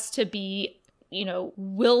has to be,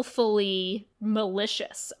 willfully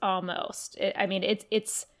malicious almost.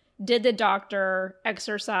 It's did the doctor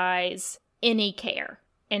exercise any care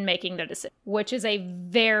in making their decision, which is a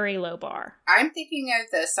very low bar. I'm thinking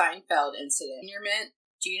of the Seinfeld incident.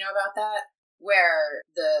 Do you know about that? Where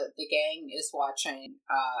the gang is watching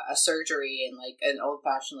a surgery in an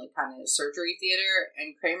old-fashioned kind of surgery theater,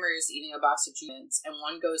 and Kramer is eating a box of treatments, and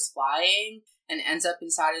one goes flying and ends up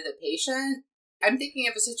inside of the patient. I'm thinking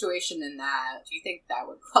of a situation in that. Do you think that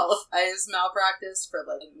would qualify as malpractice for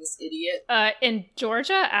this idiot? In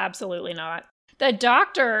Georgia, absolutely not. The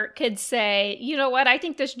doctor could say, you know what, I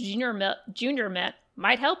think this junior mint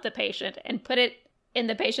might help the patient, and put it in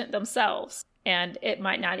the patient themselves. And it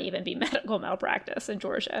might not even be medical malpractice in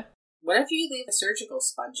Georgia. What if you leave a surgical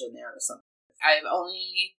sponge in there or something? I've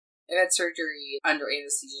had surgery under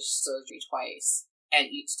anesthesia surgery twice, and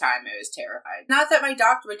each time I was terrified. Not that my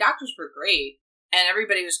doctors were great, and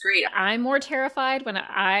everybody was great. I'm more terrified when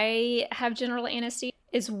I have general anesthesia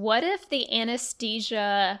is what if the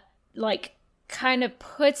anesthesia kind of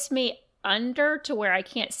puts me under to where I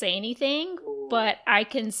can't say anything, but I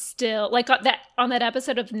can still on that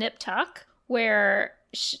episode of Nip Tuck where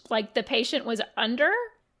the patient was under,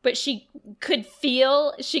 but she could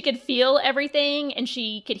feel everything and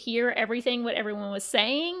she could hear everything what everyone was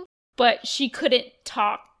saying, but she couldn't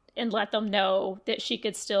talk and let them know that she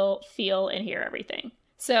could still feel and hear everything.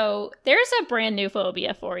 So there's a brand new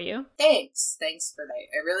phobia for you. Thanks for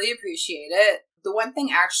that. I really appreciate it. The one thing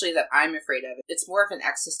actually that I'm afraid of, it's more of an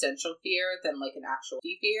existential fear than an actual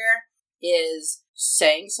fear, is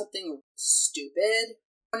saying something stupid.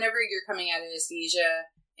 Whenever you're coming out of anesthesia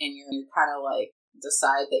and you're kind of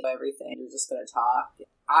decide that everything, you're just going to talk.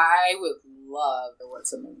 I would love what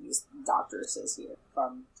some of these doctors says here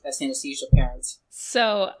from anesthesia parents.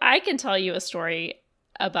 So I can tell you a story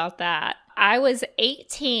about that. I was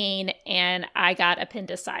 18 and I got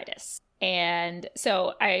appendicitis. And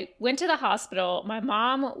so I went to the hospital. My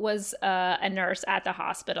mom was a nurse at the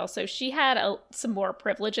hospital, so she had some more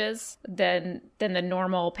privileges than the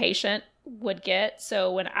normal patient. would get.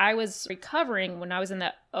 So when I was recovering, when I was in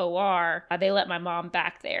the OR, they let my mom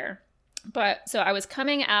back there. But so I was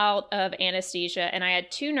coming out of anesthesia and I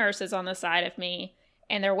had 2 nurses on the side of me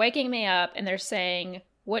and they're waking me up and they're saying,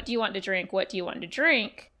 "What do you want to drink? What do you want to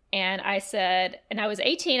drink?" And I said, and I was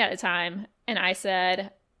 18 at the time, and I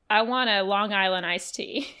said, "I want a Long Island iced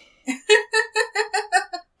tea."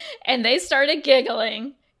 And they started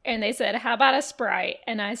giggling and they said, "How about a Sprite?"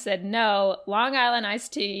 And I said, "No, Long Island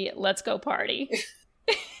iced tea, let's go party."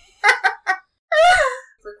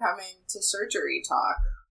 For coming to surgery talk,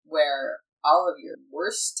 where all of your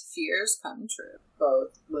worst fears come true,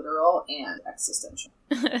 both literal and existential.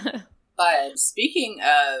 But speaking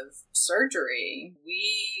of surgery,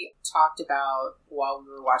 we talked about, while we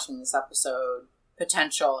were watching this episode,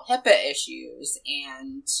 potential HIPAA issues,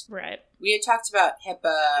 and right. We had talked about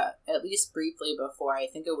HIPAA at least briefly before. I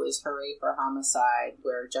think it was Hooray for Homicide,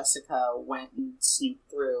 where Jessica went and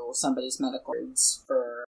snooped through somebody's medical records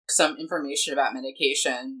for some information about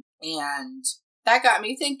medication, and that got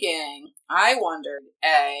me thinking. I wondered,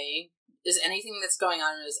 A, is anything that's going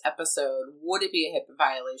on in this episode, would it be a HIPAA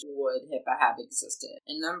violation? Would HIPAA have existed?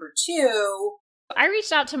 And number 2, I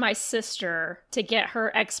reached out to my sister to get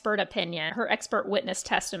her expert opinion, her expert witness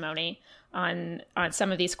testimony on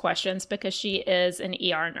some of these questions, because she is an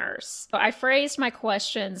ER nurse. So I phrased my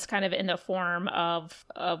questions kind of in the form of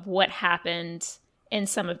what happened in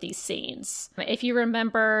some of these scenes. If you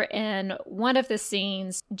remember, in one of the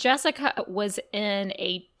scenes, Jessica was in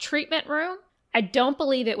a treatment room. I don't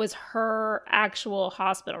believe it was her actual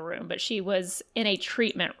hospital room, but she was in a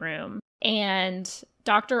treatment room. And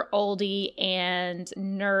Dr. Oldie and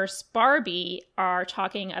Nurse Barbie are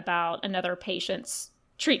talking about another patient's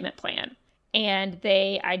treatment plan. And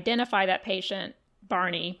they identify that patient,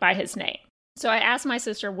 Barney, by his name. So I asked my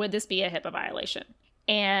sister, would this be a HIPAA violation?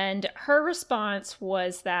 And her response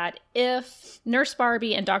was that if Nurse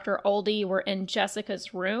Barbie and Dr. Oldie were in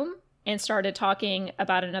Jessica's room and started talking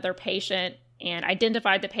about another patient and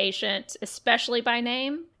identified the patient, especially by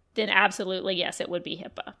name, then absolutely, yes, it would be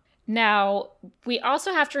HIPAA. Now, we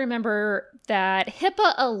also have to remember that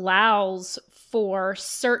HIPAA allows for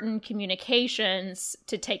certain communications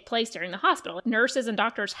to take place during the hospital. Nurses and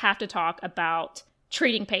doctors have to talk about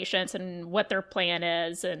treating patients and what their plan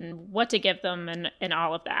is and what to give them and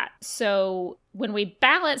all of that. So when we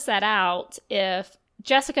balance that out, if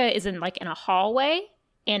Jessica is in a hallway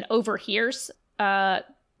and overhears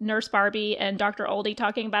Nurse Barbie and Dr. Oldie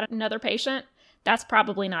talking about another patient, that's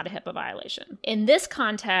probably not a HIPAA violation. In this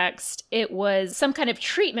context, it was some kind of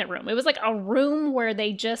treatment room. It was like a room where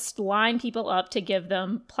they just line people up to give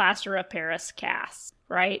them plaster of Paris casts,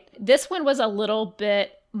 right? This one was a little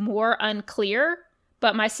bit more unclear,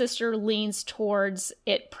 but my sister leans towards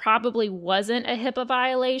it probably wasn't a HIPAA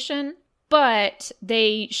violation, but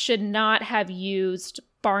they should not have used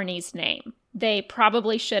Barney's name. They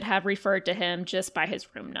probably should have referred to him just by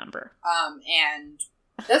his room number. And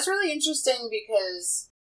that's really interesting because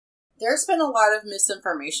there's been a lot of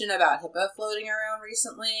misinformation about HIPAA floating around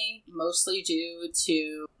recently, mostly due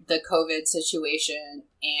to the COVID situation.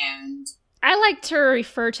 And I like to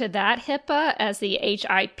refer to that HIPAA as the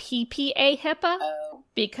HIPPA HIPAA,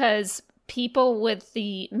 because people with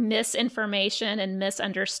the misinformation and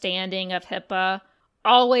misunderstanding of HIPAA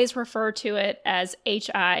always refer to it as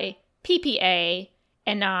HIPPA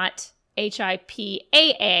and not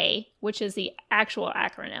HIPAA, which is the actual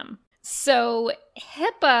acronym. So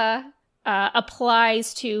HIPAA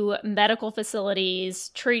applies to medical facilities,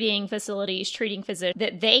 treating physicians,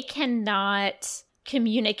 that they cannot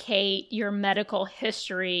communicate your medical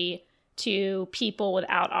history to people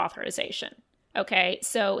without authorization. Okay,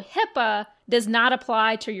 so HIPAA does not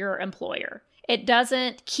apply to your employer. It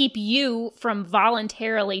doesn't keep you from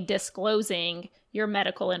voluntarily disclosing your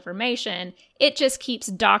medical information. It just keeps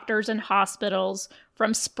doctors and hospitals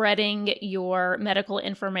from spreading your medical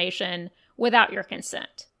information without your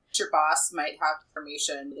consent. Your boss might have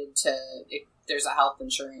information if there's a health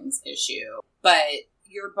insurance issue, but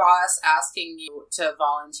your boss asking you to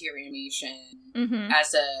volunteer information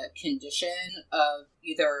as a condition of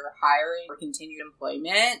either hiring or continued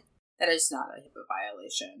employment, that is not a HIPAA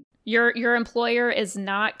violation. Your employer is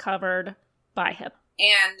not covered by HIPAA.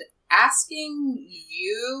 And asking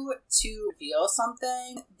you to reveal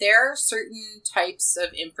something, there are certain types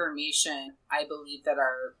of information, I believe, that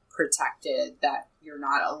are protected, that you're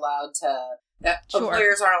not allowed to, that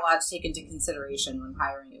employers aren't allowed to take into consideration when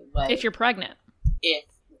hiring you. Like, if you're pregnant. If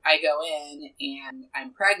I go in and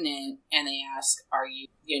I'm pregnant and they ask, are you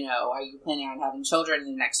planning on having children in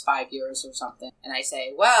the next 5 years or something? And I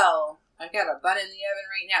say, well, I've got a bun in the oven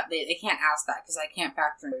right now. They can't ask that because I can't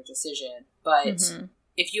factor in their decision. But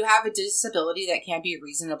if you have a disability that can't be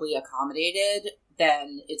reasonably accommodated,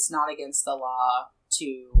 then it's not against the law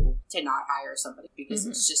to not hire somebody, because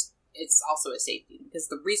it's also a safety, because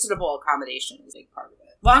the reasonable accommodation is a big part of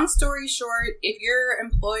it. Long story short, if your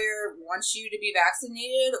employer wants you to be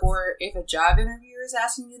vaccinated, or if a job interviewer is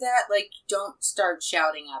asking you that, like, don't start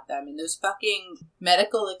shouting at them. And those fucking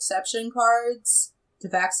medical exception cards to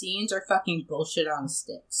vaccines are fucking bullshit on a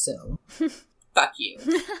stick, so fuck you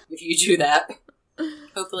if you do that.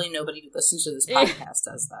 Hopefully nobody who listens to this podcast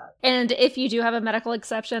does that. And if you do have a medical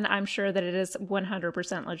exception, I'm sure that it is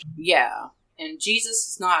 100% legit. Yeah. And Jesus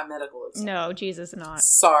is not a medical exception. No, Jesus is not.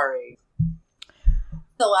 Sorry.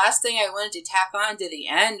 The last thing I wanted to tack on to the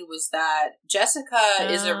end was that Jessica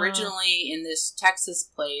is originally in this Texas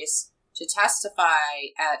place to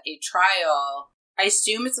testify at a trial. I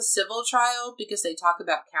assume it's a civil trial because they talk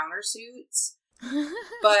about countersuits.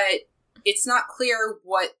 But it's not clear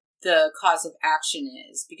what the cause of action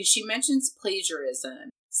is, because she mentions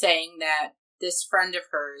plagiarism, saying that this friend of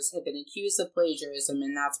hers had been accused of plagiarism,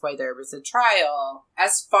 and that's why there was a trial.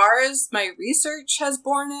 As far as my research has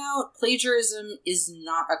borne out, plagiarism is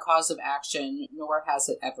not a cause of action, nor has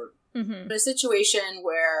it ever. Mm-hmm. A situation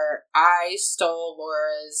where I stole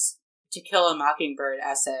Laura's To Kill a Mockingbird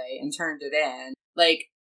essay and turned it in,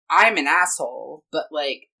 like, I'm an asshole, but,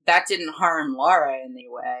 like, that didn't harm Laura in any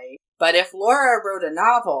way. But if Laura wrote a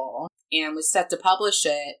novel and was set to publish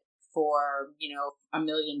it for, $1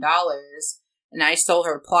 million, and I stole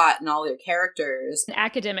her plot and all her characters. An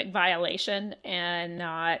academic violation and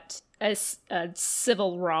not a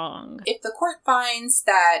civil wrong. If the court finds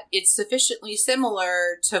that it's sufficiently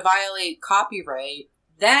similar to violate copyright,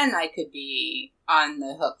 then I could be on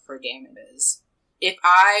the hook for damages. If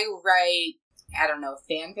I write, I don't know,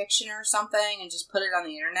 fan fiction or something and just put it on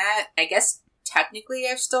the internet, I guess technically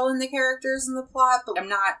I've stolen the characters and the plot, but I'm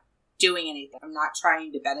not doing anything. I'm not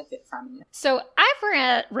trying to benefit from it. So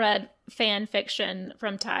I've read fan fiction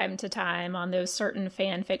from time to time on those certain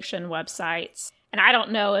fan fiction websites, and I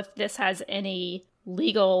don't know if this has any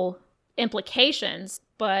legal implications,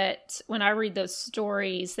 but when I read those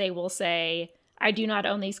stories, they will say, I do not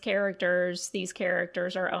own these characters. These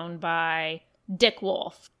characters are owned by Dick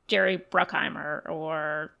Wolf, Jerry Bruckheimer,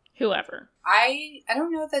 or whoever. I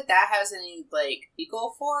don't know that has any,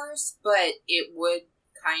 legal force, but it would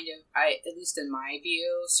kind of, at least in my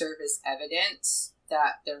view, serve as evidence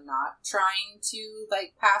that they're not trying to,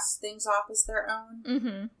 pass things off as their own.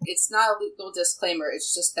 Mm-hmm. It's not a legal disclaimer.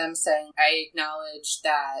 It's just them saying, I acknowledge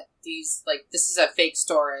that this is a fake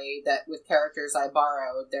story that with characters I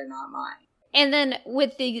borrowed, they're not mine. And then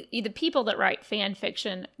with the people that write fan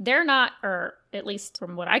fiction, they're not, or at least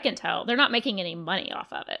from what I can tell, they're not making any money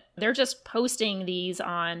off of it. They're just posting these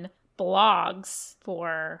on blogs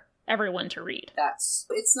for everyone to read.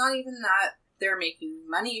 It's not even that they're making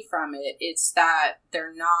money from it. It's that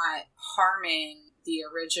they're not harming the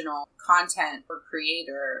original content or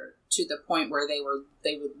creator to the point where they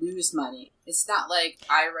would lose money. It's not like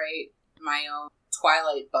I write my own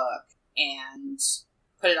Twilight book and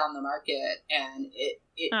put it on the market and it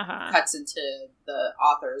cuts into the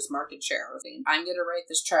author's market share. I'm going to write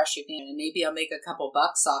this trashy thing and maybe I'll make a couple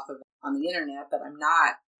bucks off of it on the internet, but I'm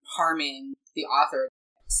not harming the author.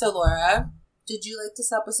 So Laura, did you like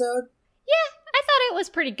this episode? Yeah, I thought it was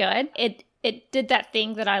pretty good. It did that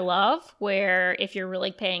thing that I love, where if you're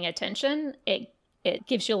really paying attention, it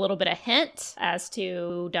gives you a little bit of hint as to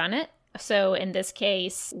who done it. So in this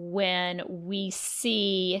case, when we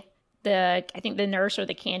see I think the nurse or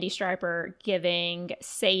the candy striper giving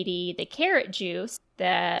Sadie the carrot juice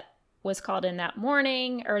that was called in that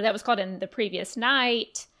morning, or that was called in the previous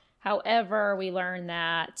night. However, we learned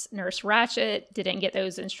that Nurse Ratched didn't get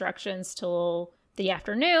those instructions till the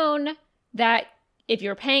afternoon, that if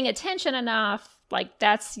you're paying attention enough,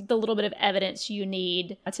 that's the little bit of evidence you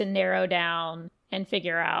need to narrow down and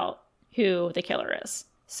figure out who the killer is.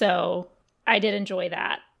 So I did enjoy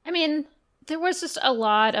that. I mean, there was just a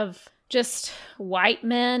lot of just white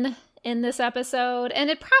men in this episode, and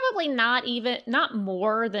it probably not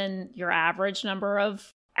more than your average number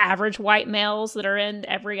of average white males that are in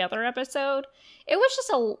every other episode. It was just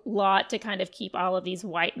a lot to kind of keep all of these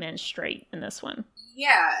white men straight in this one.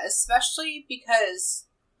 Yeah, especially because,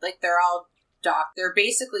 they're all they're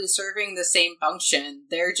basically serving the same function.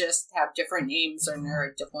 They're just have different names or they're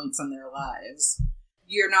at different points in their lives.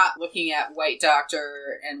 You're not looking at white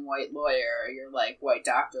doctor and white lawyer. You're like, white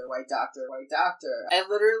doctor, white doctor, white doctor. I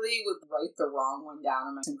literally would write the wrong one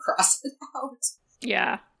down and cross it out.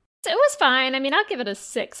 Yeah. It was fine. I mean, I'll give it a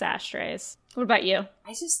 6 ashtrays. What about you? I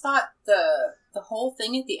just thought the whole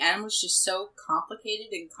thing at the end was just so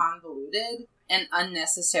complicated and convoluted. and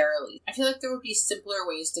unnecessarily. I feel like there would be simpler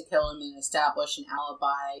ways to kill him and establish an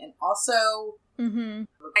alibi. And also,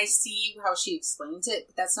 I see how she explains it,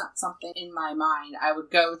 but that's not something in my mind I would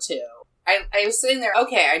go to. I was sitting there,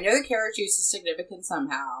 okay, I know the carrot juice is significant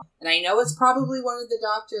somehow, and I know it's probably one of the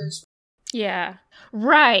doctors. Yeah.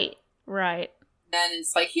 Right. And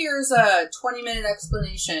it's like, here's a 20-minute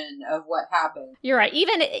explanation of what happened. You're right.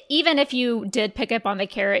 Even if you did pick up on the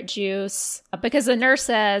carrot juice, because the nurse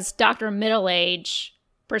says Dr. Middleage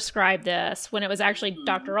prescribed this when it was actually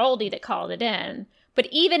Dr. Oldie that called it in. But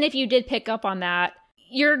even if you did pick up on that,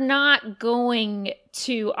 you're not going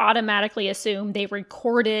to automatically assume they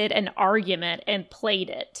recorded an argument and played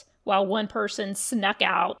it while one person snuck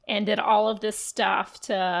out and did all of this stuff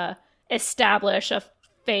to establish a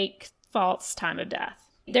fake false time of death.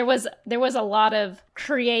 There was a lot of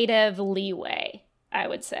creative leeway, I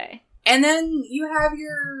would say. And then you have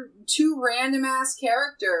your two random ass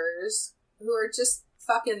characters who are just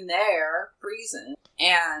fucking there, freezing.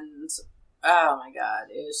 And oh my god,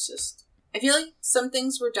 it was just, I feel like some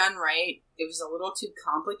things were done right. It was a little too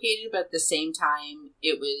complicated, but at the same time,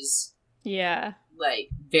 it was like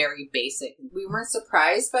very basic. We weren't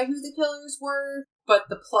surprised by who the killers were, but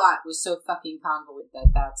the plot was so fucking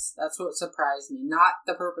convoluted that's what surprised me. Not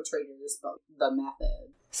the perpetrators, but the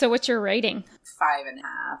method. So what's your rating?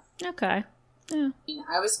 5.5. Okay. Yeah.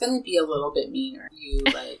 I was gonna be a little bit meaner. You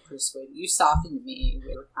persuaded. You softened me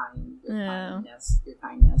with your kindness.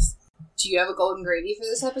 Do you have a Golden Grady for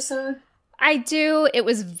this episode? I do. It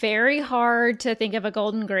was very hard to think of a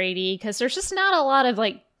Golden Grady because there's just not a lot of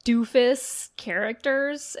doofus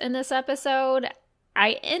characters in this episode.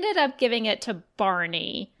 I ended up giving it to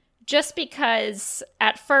Barney just because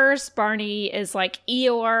at first Barney is like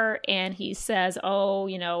Eeyore and he says, oh,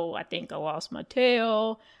 I think I lost my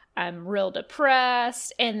tail. I'm real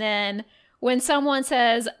depressed. And then when someone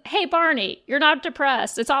says, hey, Barney, you're not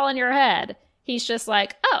depressed. It's all in your head. He's just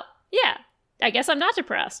like, oh, yeah, I guess I'm not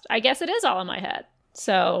depressed. I guess it is all in my head.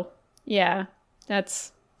 So, yeah,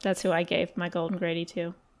 that's who I gave my Golden Grady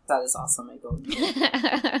to. That is also my Golden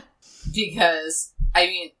Grady. Because,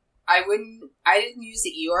 I didn't use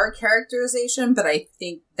the Eeyore characterization, but I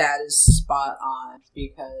think that is spot on.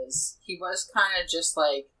 Because he was kind of just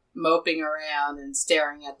moping around and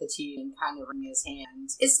staring at the TV and kind of wringing his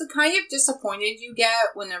hands. It's the kind of disappointed you get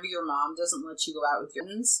whenever your mom doesn't let you go out with your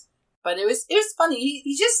friends. But it was funny.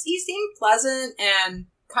 He seemed pleasant, and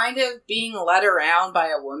kind of being led around by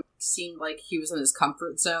a woman seemed like he was in his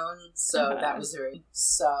comfort zone. So that was very,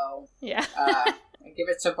 yeah. I give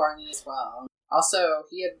it to Barney as well. Also,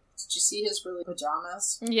 did you see his really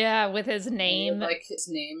pajamas? Yeah, with his name. He had, his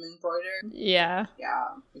name embroidered. Yeah. Yeah.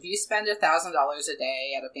 If you spend $1,000 a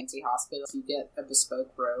day at a fancy hospital, you get a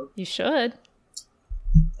bespoke robe. You should.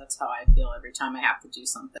 That's how I feel every time I have to do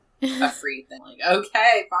something. A free thing.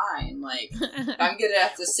 Okay, fine. I'm gonna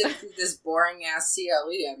have to sit through this boring ass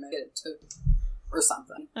CLE, I'm gonna get it took or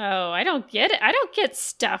something. Oh, I don't get it. I don't get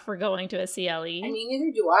stuff for going to a CLE. I mean,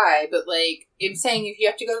 neither do I, but I'm saying if you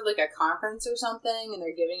have to go to a conference or something and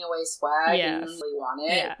they're giving away swag and you really want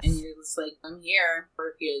it, and you're just I'm here, or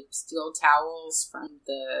if you steal towels from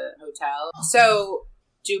the hotel. So,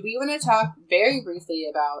 do we want to talk very briefly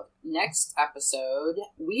about next episode?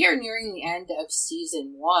 We are nearing the end of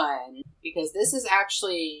season 1 because this is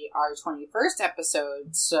actually our 21st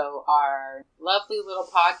episode, so our lovely little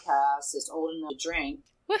podcast is old enough to drink.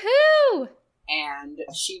 Woohoo! And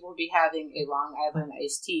she will be having a Long Island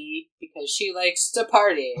iced tea because she likes to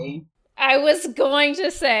party. I was going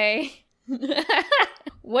to say,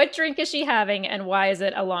 what drink is she having and why is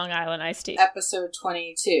it a Long Island iced tea? Episode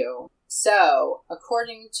 22. So,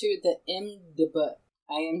 according to the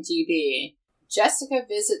IMDb, Jessica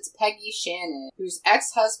visits Peggy Shannon, whose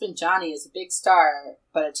ex-husband Johnny is a big star,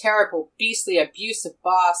 but a terrible, beastly, abusive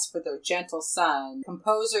boss for their gentle son,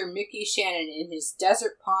 composer Mickey Shannon in his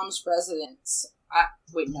Desert Palms residence.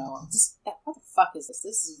 What the fuck is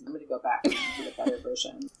this? I'm gonna go back and do the better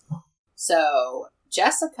version. So,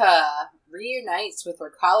 Jessica reunites with her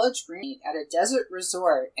college roommate at a desert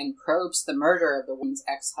resort and probes the murder of the woman's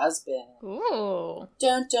ex-husband. Ooh.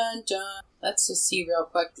 Dun dun dun. Let's just see real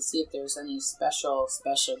quick to see if there's any special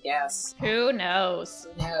guests. Who knows?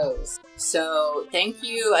 So, thank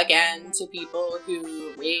you again to people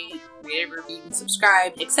who rate, review, and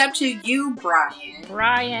subscribe, except to you, Brian.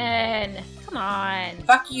 Brian! Come on.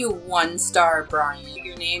 Fuck you, 1-star Brian.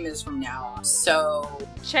 Your name is from now on. So,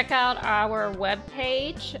 check out our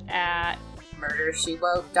webpage at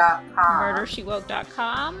murdershewoke.com.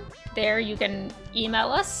 murdershewoke.com. There you can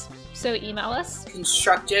email us. So email us.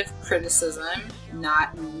 Constructive criticism,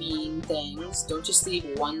 not mean things. Don't just leave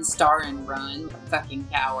 1 star and run, fucking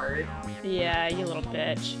coward. Yeah, you little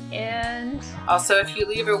bitch. And also, if you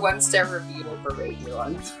leave a 1-star review, we'll berate you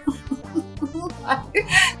on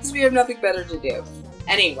because we have nothing better to do.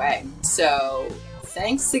 Anyway, so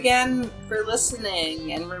thanks again for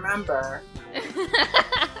listening, and remember,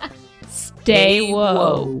 stay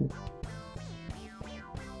woke.